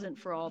wasn't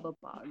for all the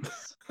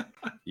bugs.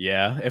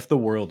 Yeah, if the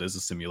world is a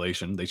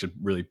simulation, they should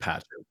really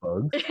patch their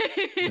bugs.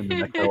 in the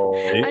next Oh,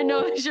 update. I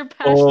know they should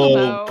patch them oh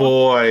out.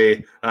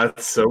 boy,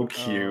 that's so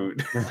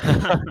cute,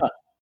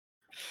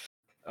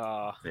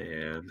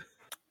 man.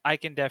 I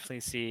can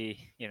definitely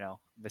see,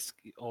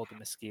 all the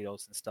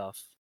mosquitoes and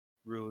stuff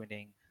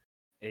ruining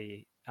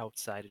a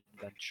outside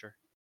adventure.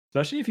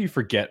 Especially if you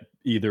forget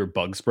either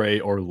bug spray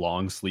or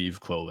long sleeve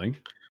clothing.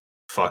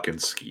 Fucking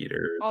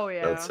skeeters. Oh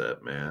yeah. That's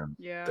it, man.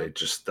 Yeah. They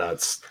just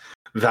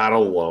that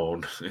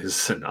alone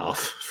is enough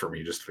for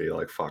me just to be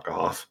like, fuck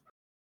off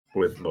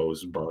with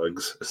most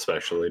bugs,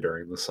 especially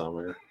during the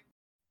summer.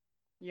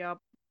 Yep.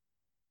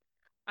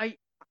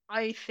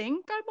 I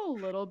think I'm a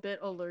little bit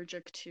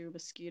allergic to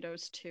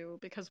mosquitoes too,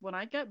 because when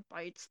I get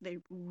bites, they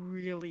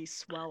really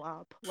swell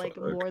up, like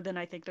Fuck. more than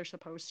I think they're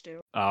supposed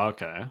to. Oh,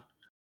 okay.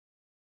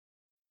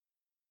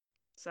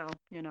 So,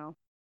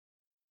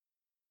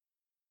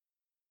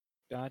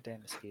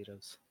 Goddamn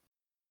mosquitoes.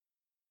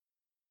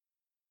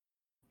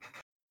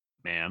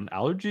 Man,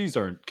 allergies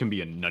can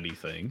be a nutty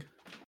thing.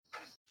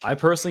 I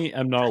personally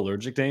am not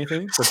allergic to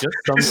anything, but just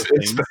some of the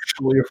things.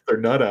 Especially if they're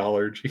nut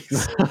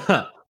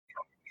allergies.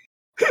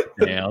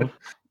 Damn,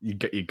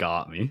 you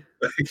got me.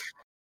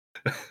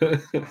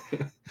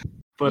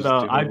 But Just I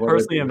doing what I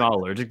personally do. am not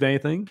allergic to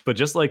anything. But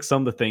just like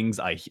some of the things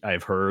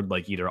I've heard,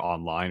 like either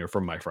online or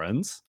from my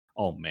friends.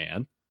 Oh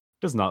man,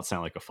 does not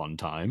sound like a fun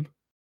time.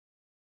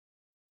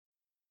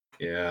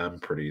 Yeah, I'm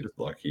pretty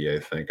lucky, I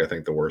think. I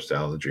think the worst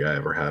allergy I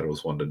ever had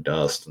was one to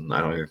dust, and I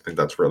don't even think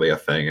that's really a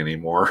thing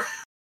anymore.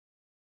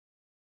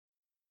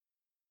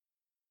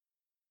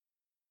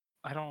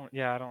 I don't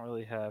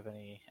really have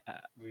any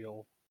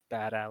real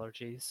bad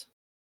allergies.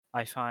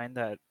 I find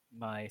that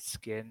my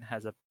skin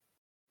has a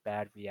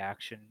bad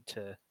reaction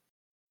to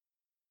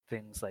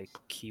things like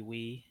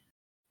kiwi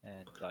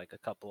and like a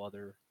couple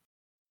other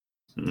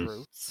Hmm.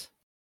 fruits.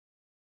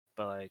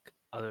 But like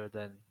other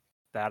than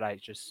that, I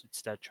just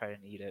instead try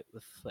and eat it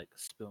with like a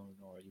spoon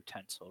or a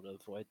utensil to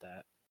avoid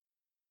that.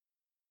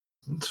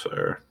 That's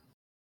fair.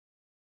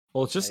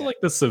 Well, it's just Yeah.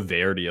 like the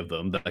severity of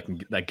them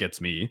that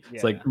gets me.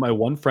 It's like Yeah. my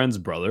one friend's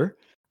brother.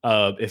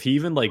 If he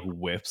even like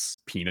whiffs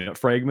peanut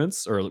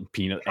fragments or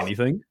peanut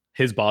anything,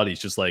 his body's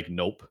just like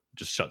nope,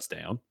 just shuts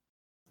down.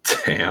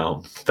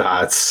 Damn,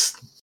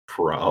 that's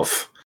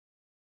rough.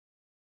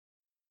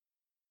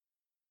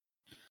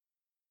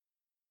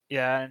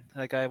 Yeah, and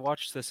like I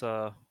watched this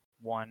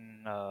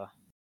one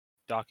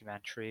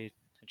documentary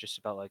just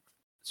about like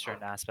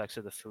certain aspects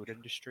of the food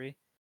industry.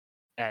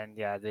 And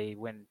yeah, they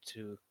went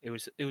to it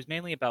was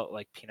mainly about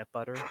like peanut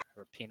butter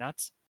or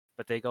peanuts,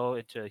 but they go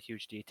into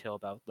huge detail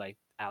about like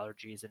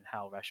allergies and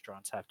how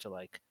restaurants have to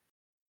like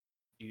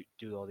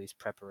do all these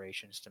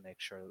preparations to make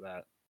sure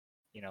that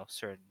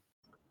certain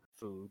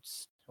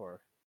foods or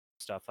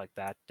stuff like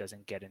that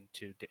doesn't get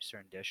into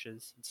certain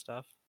dishes and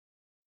stuff,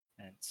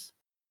 and it's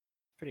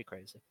pretty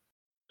crazy.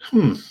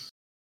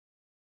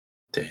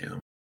 Damn.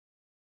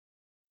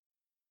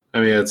 I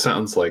mean, it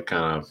sounds like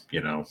kind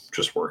of,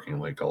 just working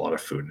like a lot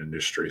of food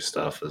industry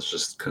stuff is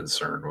just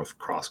concerned with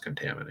cross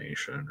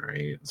contamination,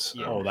 right?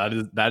 So, Oh,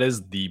 that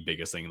is the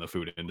biggest thing in the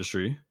food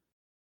industry.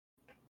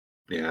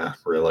 yeah,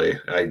 really.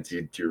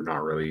 You're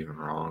not really even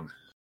wrong.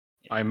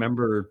 I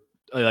remember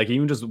like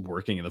even just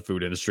working in the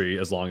food industry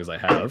as long as I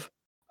have,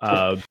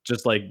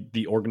 just like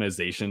the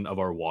organization of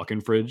our walk-in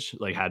fridge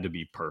like had to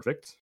be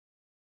perfect.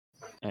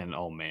 And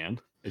oh man,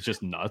 it's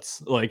just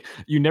nuts. Like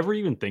you never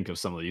even think of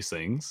some of these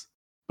things,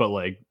 but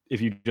like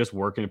if you just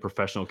work in a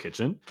professional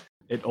kitchen,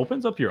 it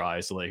opens up your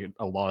eyes to like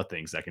a lot of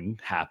things that can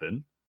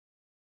happen.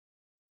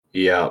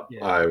 Yeah,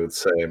 Yeah. I would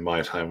say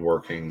my time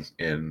working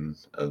in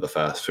the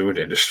fast food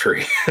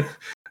industry,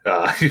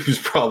 it was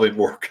probably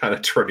more kind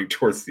of turning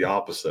towards the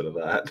opposite of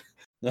that.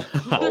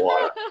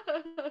 A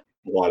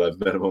lot of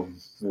minimum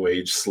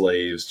wage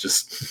slaves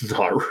just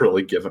not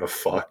really giving a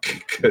fuck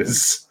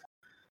because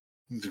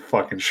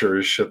fucking sure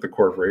as shit the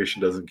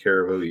corporation doesn't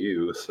care about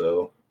you.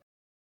 So,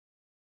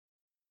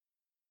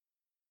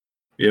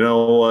 you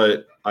know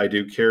what I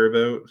do care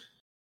about?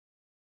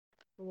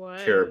 What?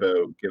 Care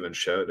about giving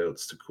shout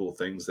outs to cool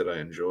things that I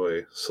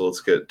enjoy. So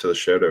let's get to the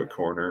shout out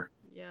corner.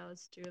 Yeah,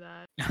 let's do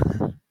that.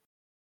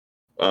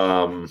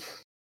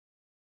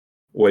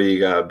 What do you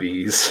got,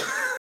 bees?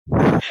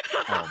 I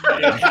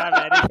don't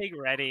have anything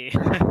ready.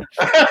 Can't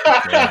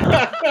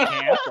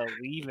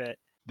believe it.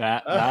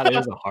 That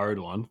is a hard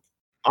one.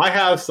 I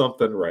have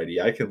something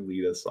ready. I can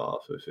lead us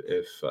off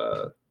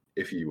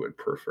if you would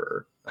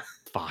prefer.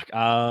 Fuck.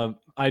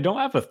 I don't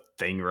have a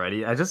thing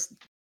ready.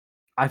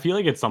 I feel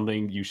like it's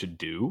something you should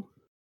do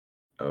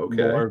Okay.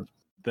 more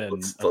than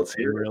Let's thing,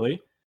 hear it.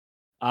 really.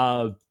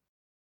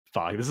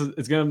 Fuck.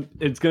 It's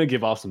gonna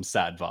give off some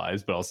sad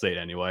vibes, but I'll say it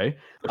anyway.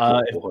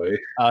 Oh boy.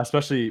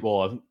 Especially,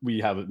 we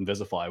have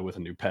Invisify with a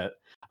new pet.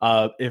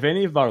 If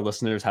any of our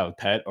listeners have a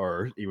pet,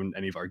 or even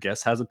any of our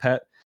guests has a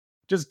pet,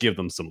 just give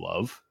them some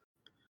love.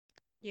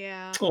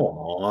 Yeah.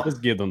 Aw.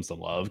 Just give them some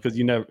love, because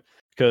you never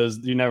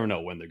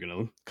know when they're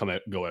gonna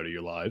go out of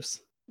your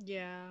lives.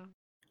 Yeah.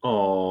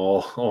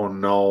 Oh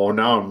no.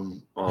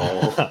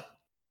 Now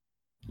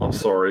I'm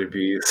sorry,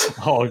 bees.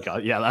 Oh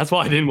god, yeah, that's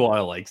why I didn't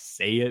want to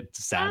say it.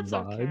 Sad That's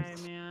vibes.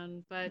 okay,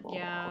 man. But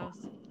yeah,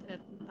 that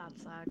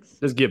sucks.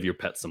 Just give your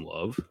pet some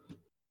love.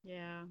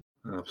 Yeah.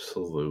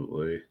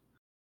 Absolutely.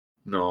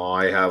 No,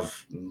 I have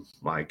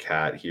my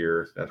cat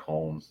here at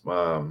home.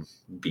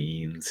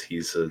 Beans.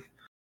 He's a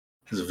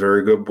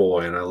very good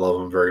boy, and I love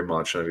him very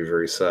much. And I'd be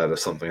very sad if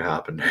something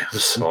happened to him.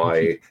 So no,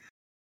 Even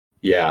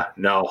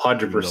though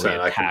 100%. he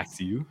I can. attacks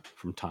you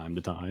from time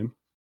to time.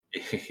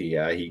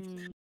 Yeah,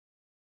 Mm.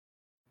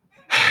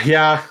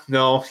 Yeah,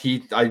 no,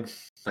 I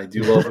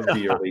do love him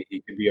dearly.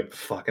 He can be a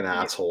fucking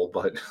asshole,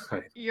 but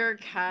Your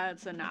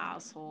cat's an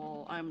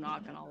asshole. I'm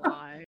not gonna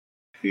lie.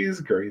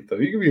 he's great though.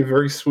 He can be a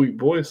very sweet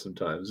boy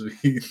sometimes.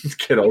 He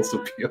can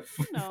also be a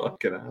no.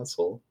 fucking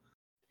asshole.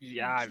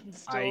 Yeah, Can I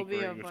still be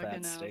agree a with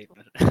fucking that asshole.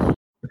 statement.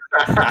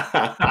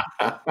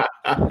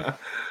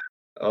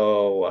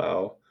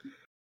 Oh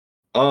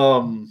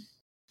wow.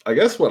 I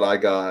guess what I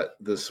got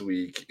this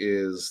week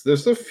is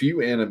there's a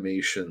few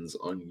animations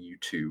on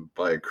YouTube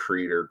by a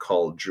creator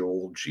called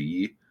Joel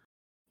G.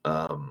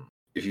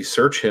 If you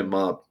search him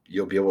up,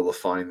 you'll be able to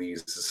find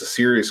these. It's a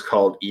series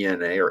called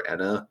ENA or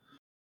ENA.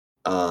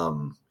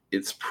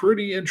 It's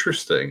pretty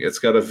interesting. It's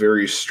got a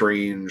very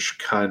strange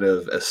kind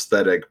of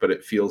aesthetic, but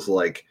it feels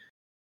like,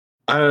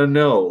 I don't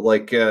know,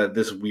 like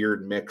this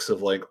weird mix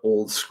of like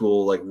old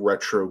school, like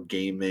retro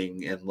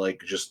gaming and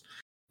like just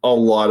a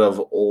lot of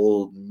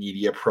old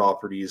media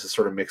properties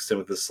sort of mixed in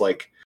with this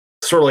like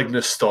sort of like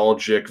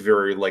nostalgic,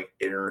 very like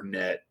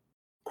internet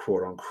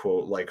quote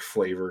unquote like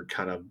flavored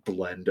kind of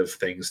blend of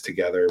things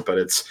together. But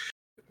it's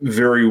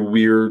very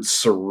weird,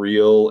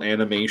 surreal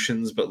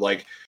animations. But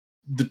like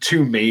the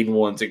two main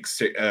ones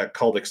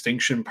called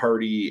Extinction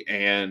Party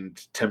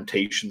and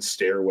Temptation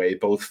Stairway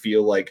both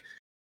feel like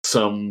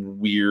some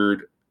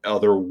weird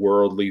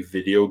otherworldly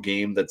video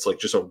game that's like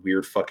just a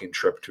weird fucking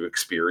trip to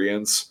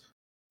experience.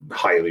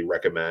 Highly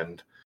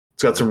recommend.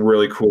 It's got some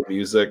really cool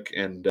music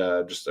and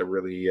just a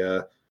really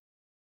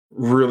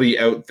really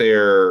out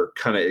there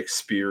kind of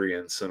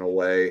experience in a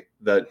way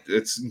that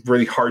it's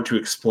really hard to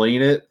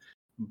explain it,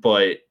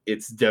 but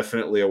it's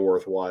definitely a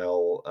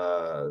worthwhile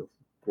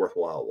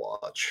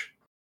watch.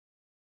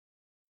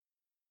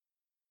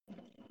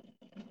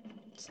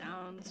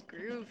 Sounds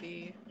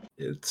groovy.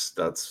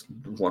 That's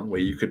one way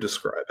you could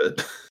describe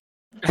it.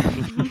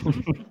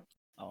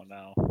 Oh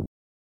no.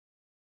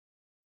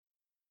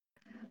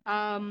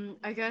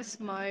 I guess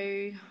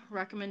my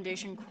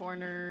recommendation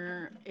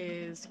corner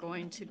is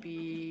going to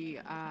be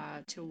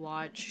to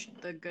watch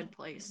The Good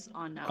Place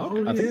on Netflix.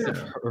 Oh, I think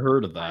yeah. I've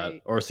heard of that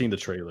I- or seen the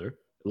trailer.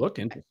 It looked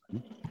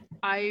interesting.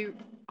 I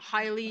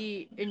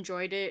highly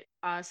enjoyed it.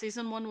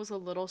 Season 1 was a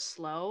little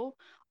slow,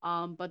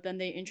 but then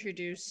they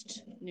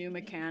introduced new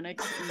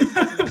mechanics in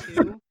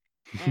season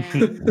 2,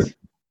 and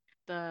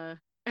the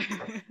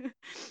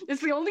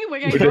it's the only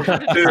way I know how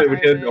to We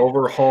describe did an it.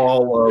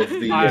 overhaul of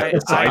the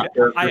side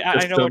character I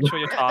know system. what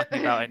you're talking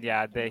about, and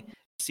yeah,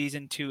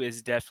 season 2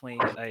 is definitely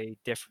a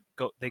different.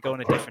 They go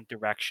in a different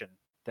direction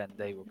than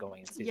they were going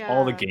in season. Yeah.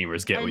 All the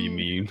gamers get what you and-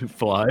 mean.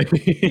 Fly.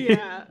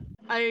 Yeah,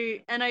 I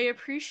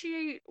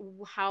appreciate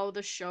how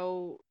the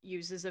show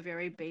uses a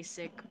very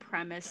basic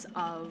premise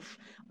of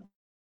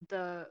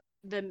the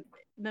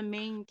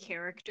main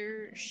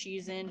character.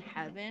 She's in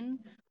heaven,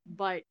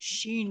 but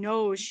she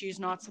knows she's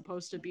not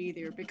supposed to be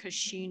there because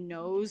she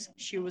knows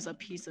she was a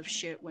piece of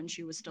shit when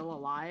she was still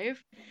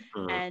alive.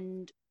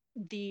 And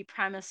the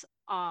premise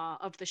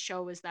of the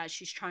show is that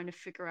she's trying to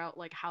figure out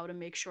like how to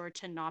make sure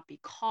to not be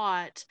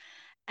caught,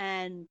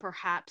 and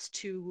perhaps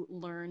to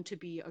learn to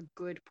be a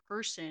good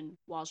person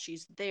while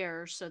she's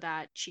there so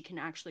that she can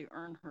actually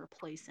earn her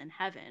place in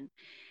heaven.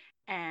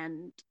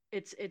 and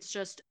it's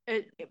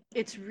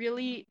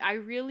really, I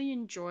really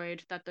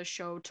enjoyed that the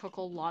show took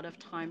a lot of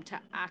time to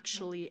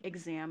actually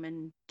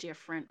examine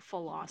different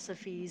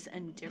philosophies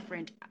and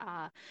different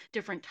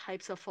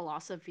types of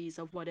philosophies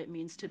of what it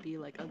means to be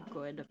like a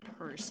good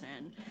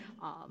person.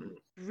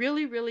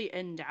 Really, really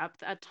in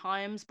depth at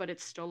times, but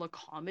it's still a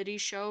comedy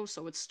show,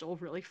 so it's still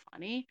really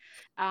funny.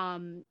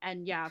 And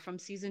yeah, from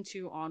season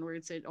 2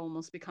 onwards, it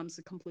almost becomes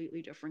a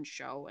completely different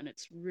show, and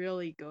it's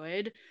really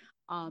good.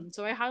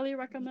 So I highly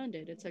recommend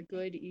it. It's a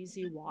good,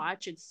 easy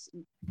watch.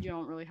 You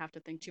don't really have to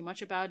think too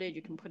much about it.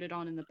 You can put it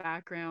on in the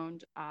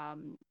background.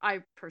 I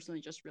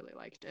personally just really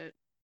liked it.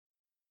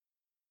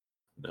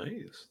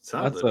 Nice.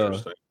 Sounds That's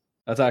interesting.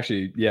 That's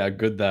actually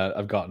good that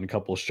I've gotten a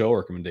couple show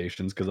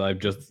recommendations because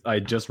I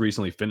just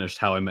recently finished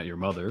How I Met Your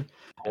Mother,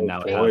 and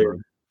now I have a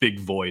big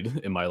void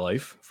in my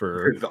life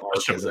for The a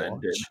arc show has to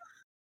ended. watch.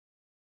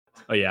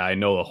 Oh yeah, I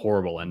know a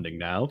horrible ending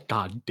now.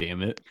 God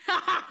damn it!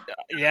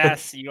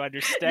 Yes, you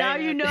understand. Now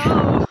you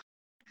know.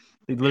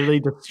 They literally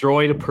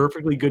destroyed a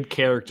perfectly good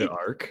character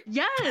arc.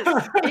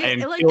 Yes,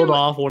 and killed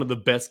off one of the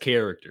best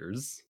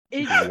characters.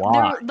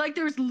 Why?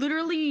 There's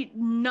literally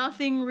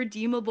nothing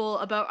redeemable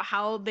about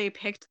how they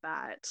picked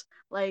that.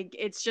 Like,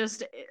 it's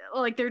just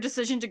like their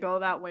decision to go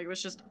that way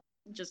was just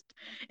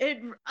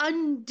it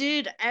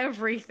undid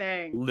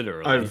everything.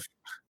 Literally.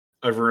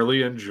 I've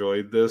really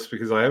enjoyed this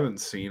because I haven't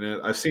seen it.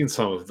 I've seen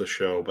some of the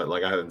show, but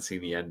like I haven't seen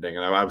the ending,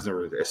 and I was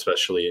never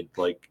especially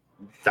like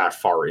that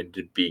far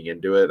into being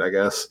into it, I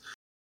guess.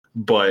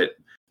 But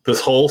this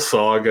whole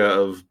saga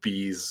of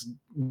bees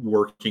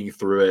working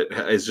through it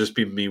has just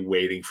been me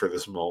waiting for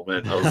this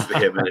moment of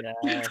him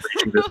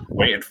reaching this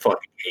point and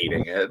fucking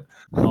hating it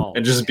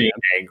and just being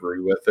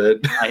angry with it.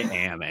 I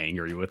am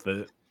angry with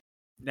it.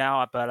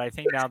 Now, but I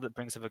think now that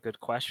brings up a good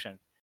question.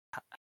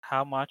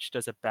 How much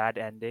does a bad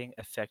ending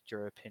affect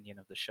your opinion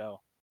of the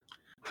show?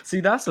 See,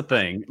 that's the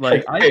thing.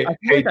 Like, I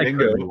feel like I could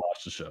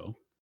rewatch the show.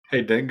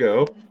 Hey,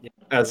 Dingo.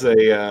 As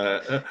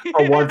a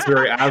once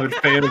very avid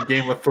fan of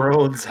Game of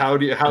Thrones, how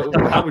would you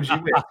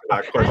answer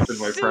that question,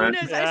 my friend?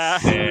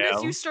 As soon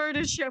as you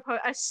started ship,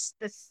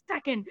 the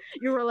second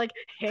you were like,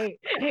 "Hey,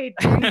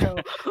 Dingo."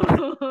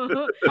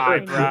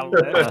 Eyebrow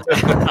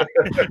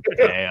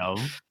Damn.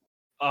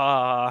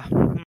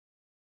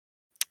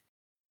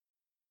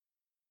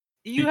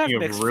 You have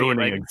mixed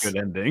ruining feelings. A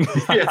good ending.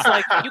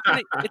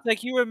 It's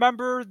like you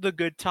remember the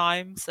good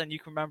times, and you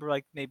can remember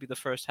like maybe the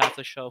first half of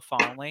the show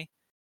fondly,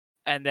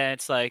 and then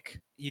it's like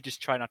you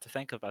just try not to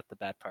think about the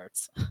bad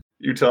parts.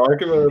 You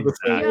talk about the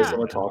same way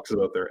someone talks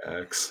about their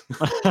ex.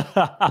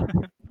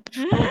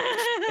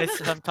 It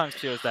sometimes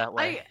feels that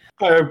way.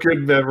 I have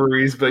good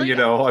memories, but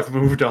I've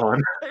moved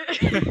on.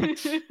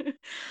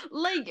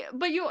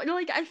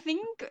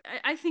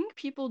 I think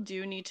people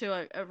do need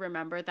to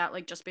remember that,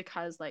 like, just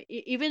because, like,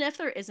 even if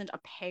there isn't a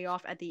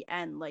payoff at the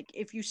end, like,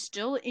 if you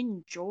still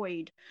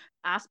enjoyed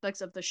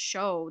aspects of the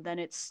show, then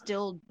it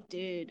still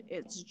did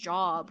its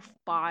job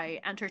by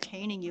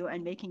entertaining you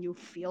and making you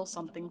feel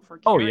something for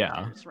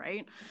characters,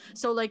 right?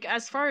 So, like,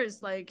 as far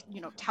as like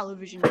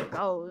television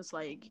goes,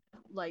 like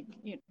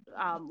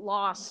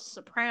Lost,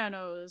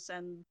 Sopranos,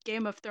 and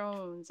Game of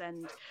Thrones,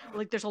 and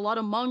like there's a lot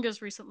of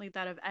mangas recently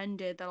that have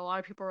ended that a lot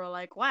of people are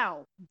like,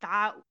 wow,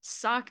 that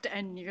sucked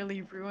and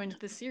nearly ruined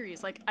the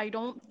series. Like, I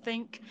don't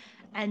think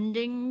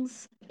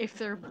endings, if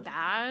they're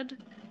bad,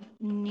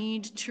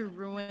 need to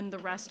ruin the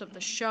rest of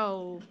the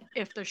show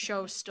if the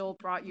show still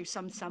brought you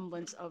some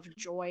semblance of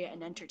joy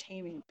and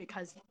entertainment,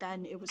 because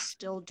then it was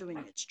still doing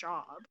its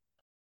job.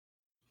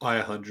 I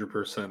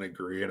 100%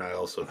 agree, and I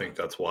also think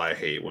that's why I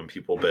hate when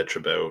people bitch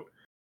about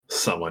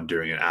someone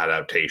doing an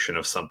adaptation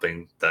of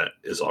something that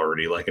is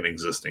already like an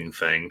existing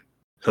thing,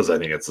 because I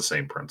think it's the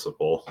same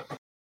principle.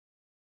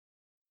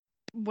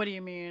 What do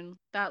you mean?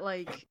 That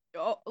like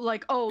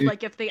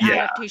if the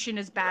adaptation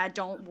is bad,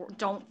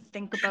 don't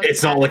think about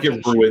it's not like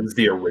it ruins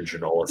the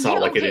original. It's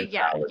not like it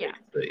invalidates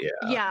it.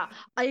 Yeah,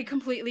 I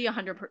completely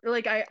 100%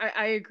 like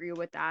I agree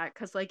with that,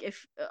 because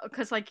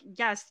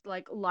yes,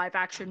 like live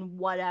action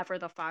whatever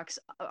the fucks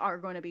are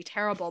going to be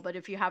terrible, but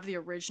if you have the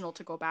original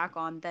to go back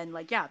on, then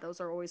like those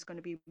are always going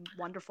to be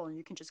wonderful and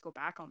you can just go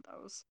back on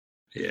those.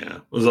 Yeah,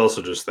 I was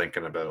also just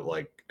thinking about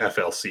like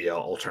FLCL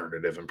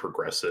alternative and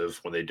progressive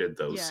when they did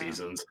those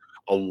seasons.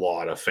 A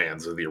lot of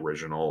fans of the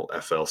original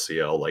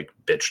FLCL like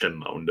bitched and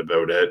moaned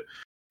about it.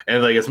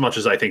 And like, as much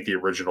as I think the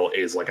original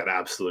is like an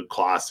absolute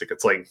classic,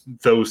 it's like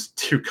those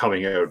two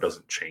coming out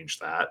doesn't change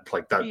that.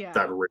 Like that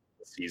original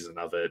season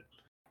of it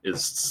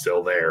is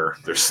still there.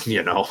 There's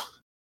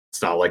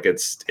it's not like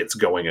it's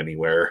going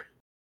anywhere.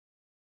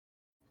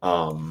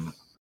 What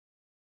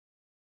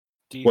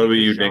about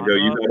you, Dingo?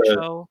 You got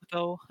show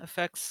though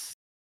affects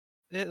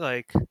it,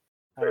 like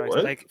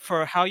like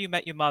for How You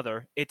Met Your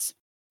Mother,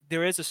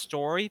 there is a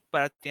story,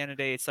 but at the end of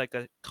the day, it's like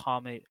a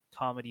comedy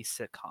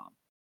sitcom.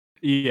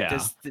 Yeah.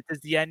 Is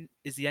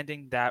the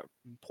ending that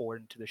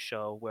important to the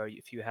show? Where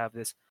if you have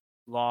this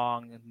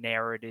long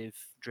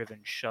narrative-driven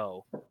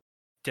show,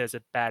 does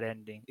a bad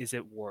ending, is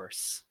it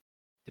worse,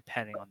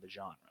 depending on the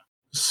genre?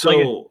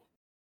 So,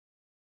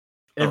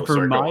 and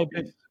for my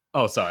opinion,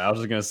 Oh, sorry. I was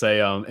just gonna say,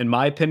 in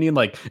my opinion,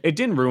 like it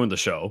didn't ruin the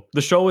show.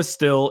 The show is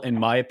still, in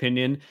my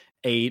opinion,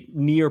 a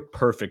near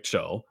perfect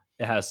show.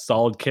 It has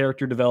solid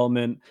character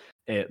development.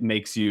 It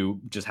makes you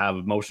just have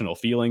emotional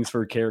feelings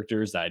for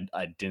characters that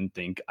I didn't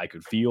think I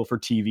could feel for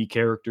TV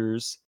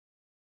characters.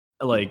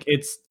 Like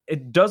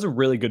it does a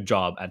really good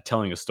job at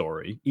telling a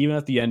story, even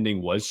if the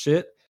ending was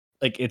shit.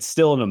 Like it's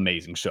still an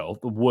amazing show.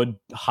 Would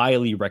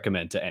highly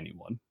recommend to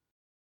anyone.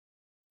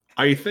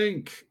 I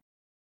think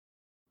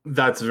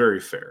that's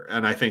very fair.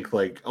 And I think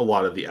like a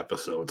lot of the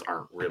episodes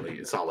aren't really,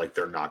 it's not like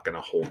they're not going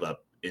to hold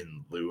up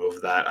in lieu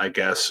of that, I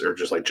guess, or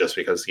just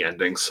because the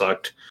ending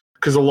sucked.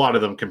 Because a lot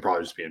of them can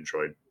probably just be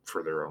enjoyed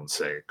for their own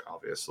sake,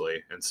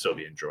 obviously, and still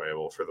be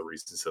enjoyable for the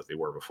reasons that they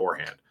were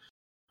beforehand.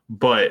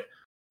 But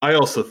I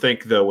also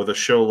think, though, with a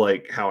show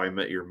like How I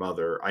Met Your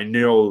Mother, I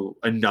know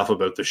enough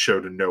about the show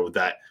to know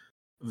that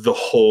the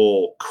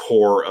whole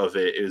core of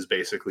it is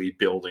basically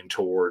building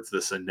towards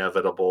this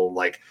inevitable,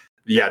 like,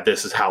 yeah,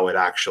 this is how it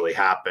actually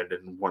happened,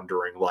 and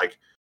wondering like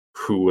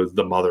who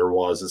the mother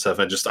was and stuff.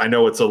 And just I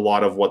know it's a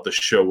lot of what the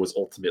show was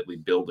ultimately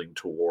building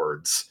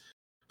towards.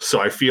 So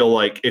I feel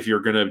like if you're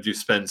gonna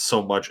spend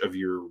so much of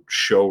your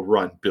show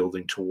run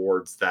building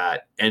towards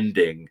that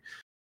ending,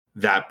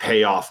 that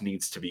payoff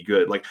needs to be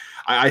good. Like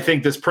I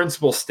think this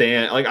principle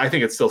I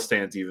think it still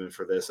stands even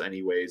for this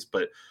anyways,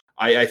 but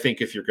I think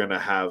if you're gonna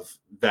have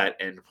that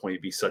end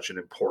point be such an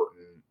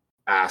important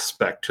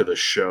aspect to the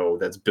show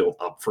that's built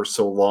up for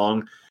so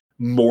long,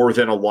 more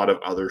than a lot of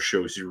other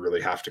shows, you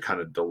really have to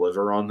kind of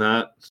deliver on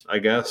that, I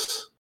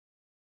guess.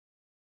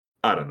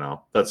 I don't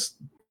know. That's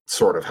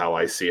sort of how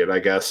I see it, I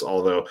guess.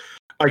 Although,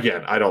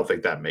 again, I don't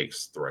think that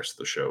makes the rest of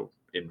the show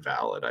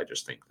invalid. I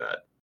just think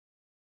that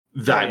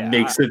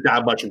makes it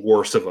that much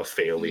worse of a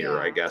failure,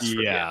 I guess.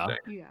 For Yeah. the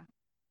ending. Yeah.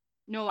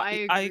 No,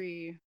 I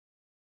agree.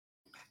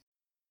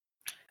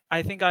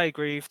 I think I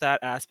agree with that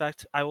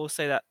aspect. I will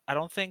say that I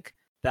don't think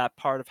that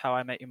part of How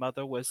I Met Your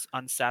Mother was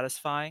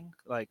unsatisfying,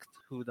 like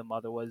who the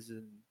mother was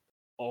and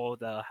all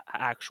the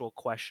actual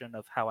question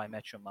of How I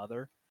Met Your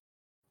Mother.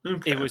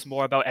 Okay. It was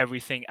more about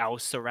everything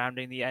else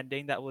surrounding the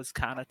ending that was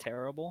kind of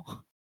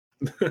terrible.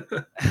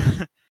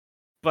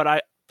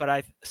 but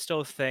I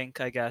still think,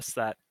 I guess,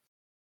 that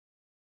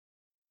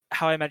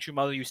How I Met Your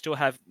Mother, you still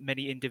have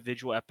many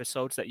individual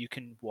episodes that you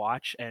can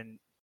watch and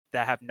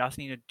that have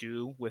nothing to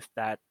do with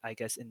that, I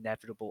guess,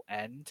 inevitable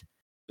end,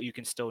 but you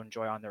can still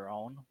enjoy on their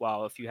own.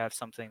 While if you have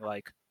something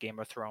like Game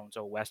of Thrones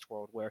or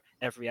Westworld, where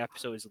every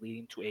episode is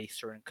leading to a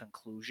certain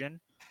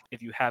conclusion,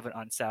 if you have an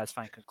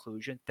unsatisfying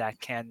conclusion, that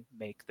can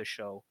make the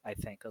show, I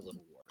think, a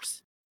little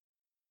worse.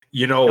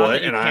 You know Not what?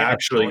 that you And I can't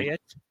actually, enjoy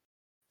it,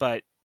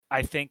 but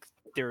I think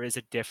there is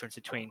a difference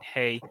between,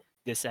 hey,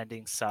 this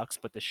ending sucks,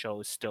 but the show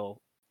is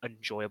still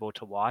enjoyable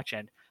to watch,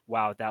 and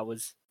wow,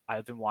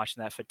 I've been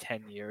watching that for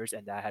 10 years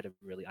and that had a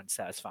really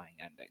unsatisfying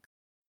ending.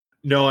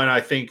 no, and I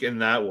think in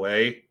that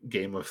way,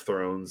 Game of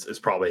Thrones is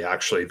probably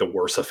actually the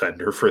worst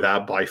offender for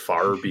that by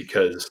far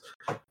because,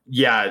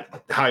 yeah,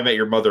 How I Met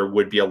Your Mother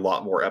would be a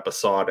lot more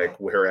episodic,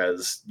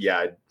 whereas,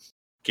 yeah,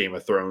 Game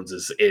of Thrones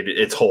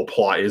its whole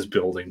plot is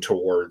building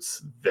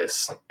towards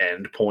this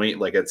end point.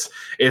 Like it's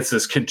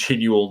this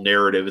continual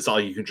narrative. It's all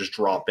you can just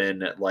drop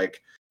in at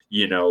like,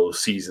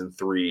 season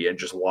 3 and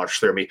just watch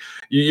through. I mean,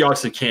 you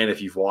obviously can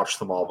if you've watched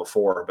them all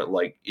before, but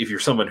like if you're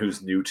someone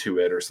who's new to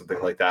it or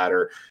something like that,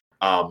 or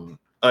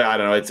I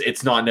don't know,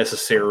 it's not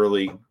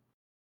necessarily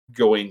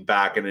going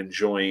back and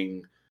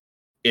enjoying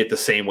it the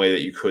same way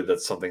that you could.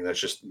 That's something that's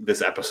just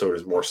this episode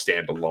is more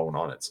standalone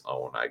on its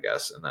own, I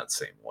guess, in that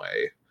same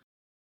way.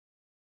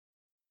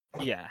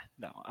 Yeah,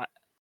 no,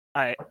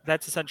 I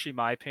that's essentially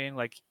my opinion.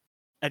 Like,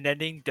 an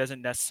ending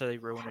doesn't necessarily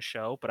ruin a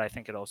show, but I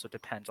think it also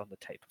depends on the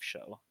type of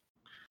show.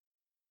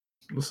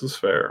 This is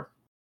fair.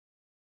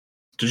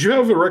 Did you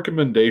have a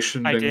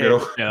recommendation, I Dingo?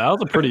 did. Yeah, that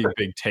was a pretty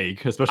big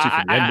take, especially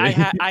for the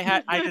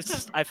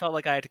ending. I felt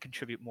like I had to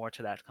contribute more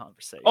to that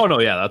conversation. Oh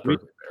no, yeah, that's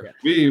perfect.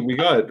 We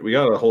got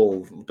a whole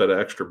bit of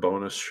extra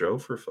bonus show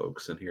for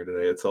folks in here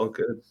today. It's all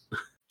good.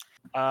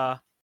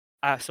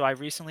 So I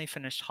recently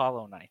finished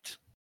Hollow Knight.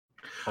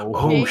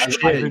 Oh, I've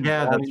shit! been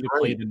Yeah, wanting that's to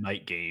play right. the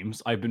night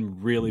games. I've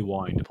been really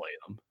wanting to play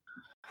them.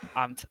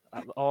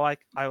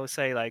 I would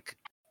say, like,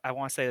 I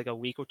want to say like a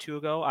week or two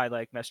ago, I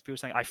like messaged people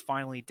saying I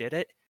finally did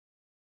it,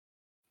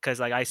 because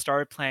like I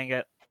started playing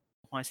it,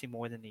 I want to say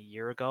more than a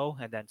year ago,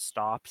 and then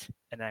stopped,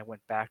 and then I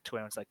went back to it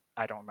and was like,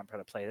 I don't remember how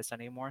to play this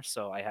anymore,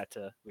 so I had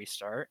to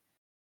restart.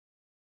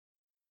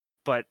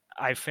 But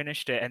I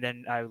finished it, and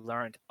then I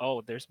learned,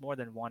 oh, there's more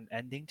than one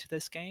ending to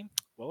this game.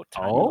 Well,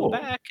 time to go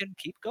back and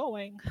keep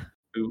going.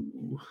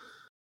 Ooh.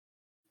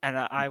 And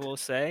I will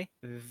say,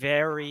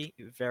 very,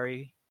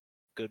 very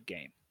good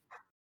game.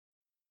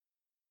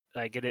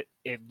 Like it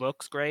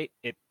looks great.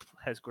 It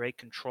has great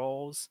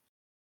controls.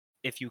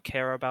 If you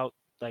care about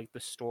like the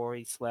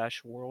story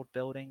 / world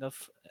building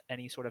of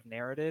any sort of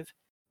narrative,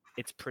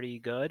 it's pretty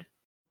good.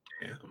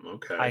 Damn,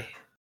 okay.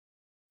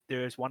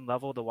 There's one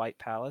level, the White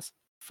Palace.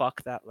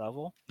 Fuck that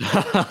level.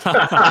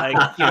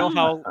 Like, you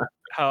know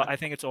how I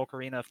think it's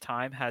Ocarina of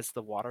Time has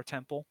the water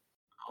temple,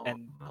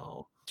 and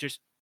no. just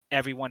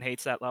everyone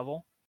hates that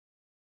level.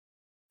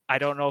 I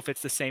don't know if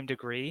it's the same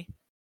degree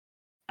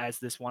as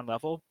this one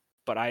level,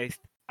 but I've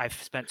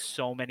spent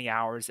so many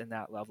hours in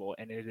that level,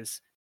 and it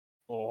is,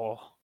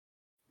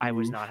 I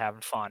was not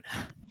having fun.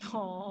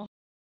 Aw.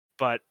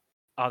 But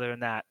other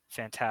than that,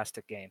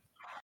 fantastic game.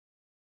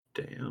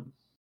 Damn.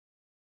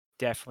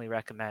 Definitely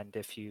recommend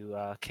if you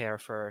care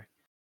for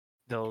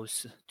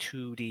those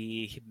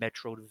 2D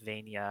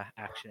Metroidvania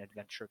action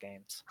adventure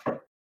games.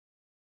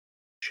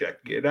 Check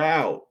it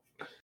out.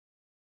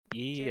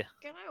 Yeah.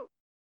 Get out.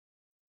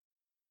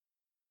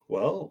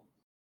 Well,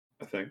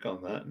 I think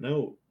on that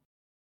note,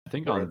 I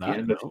think we're on at the that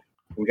end of note,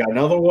 we got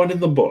another one in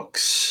the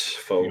books,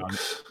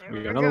 folks. There we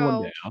we got another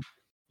one go. down.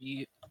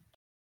 Yeah.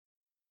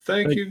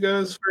 Thank you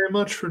guys very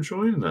much for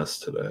joining us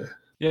today.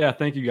 Yeah,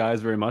 thank you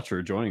guys very much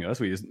for joining us.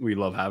 We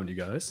love having you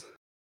guys.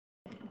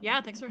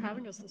 Yeah, thanks for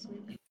having us this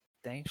week.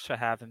 Thanks for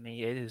having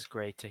me. It is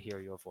great to hear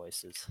your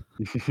voices.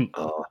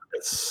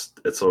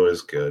 It's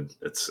always good.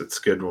 It's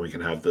good when we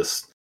can have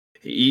this,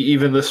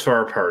 even this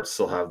far apart,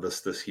 still have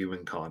this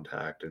human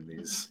contact in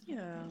these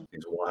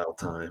wild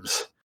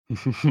times.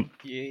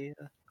 Yeah.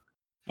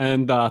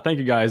 And thank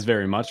you guys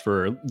very much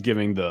for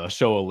giving the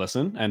show a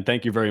listen. And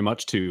thank you very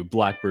much to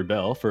Blackbird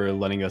Bell for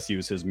letting us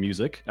use his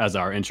music as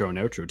our intro and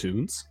outro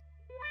tunes.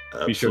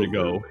 Absolutely. Be sure to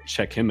go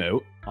check him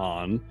out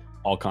on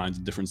all kinds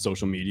of different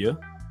social media.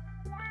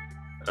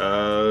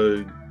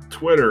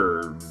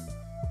 Twitter,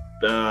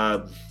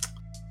 Bandcamp,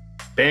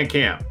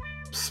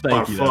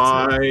 Thank you,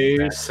 Spotify,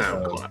 that's it.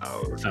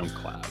 SoundCloud.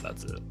 SoundCloud,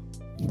 that's it.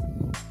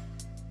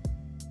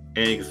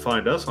 And you can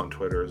find us on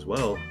Twitter as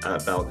well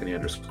at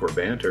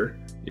balcony_banter.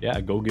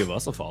 Yeah, go give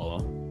us a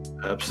follow.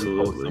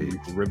 Absolutely.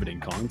 Some riveting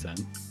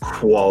content.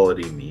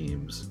 Quality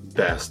memes,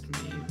 best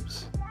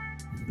memes,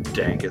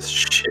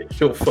 dankest shit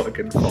you'll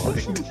fucking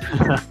find.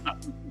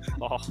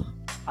 Oh,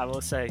 I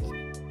will say,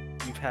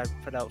 you've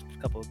put out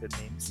a couple of good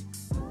memes.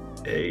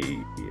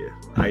 Hey,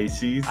 I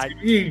see. I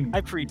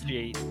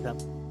appreciate them.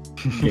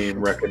 Game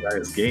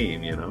recognized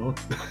game, you know?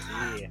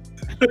 Yeah.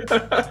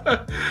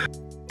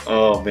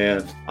 Oh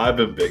man, I've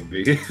been Big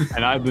B.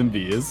 And I've been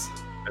Viz.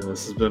 And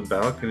this has been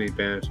Balcony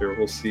Banter.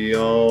 We'll see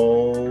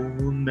y'all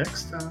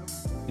next time.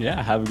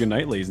 Yeah, have a good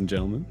night, ladies and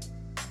gentlemen.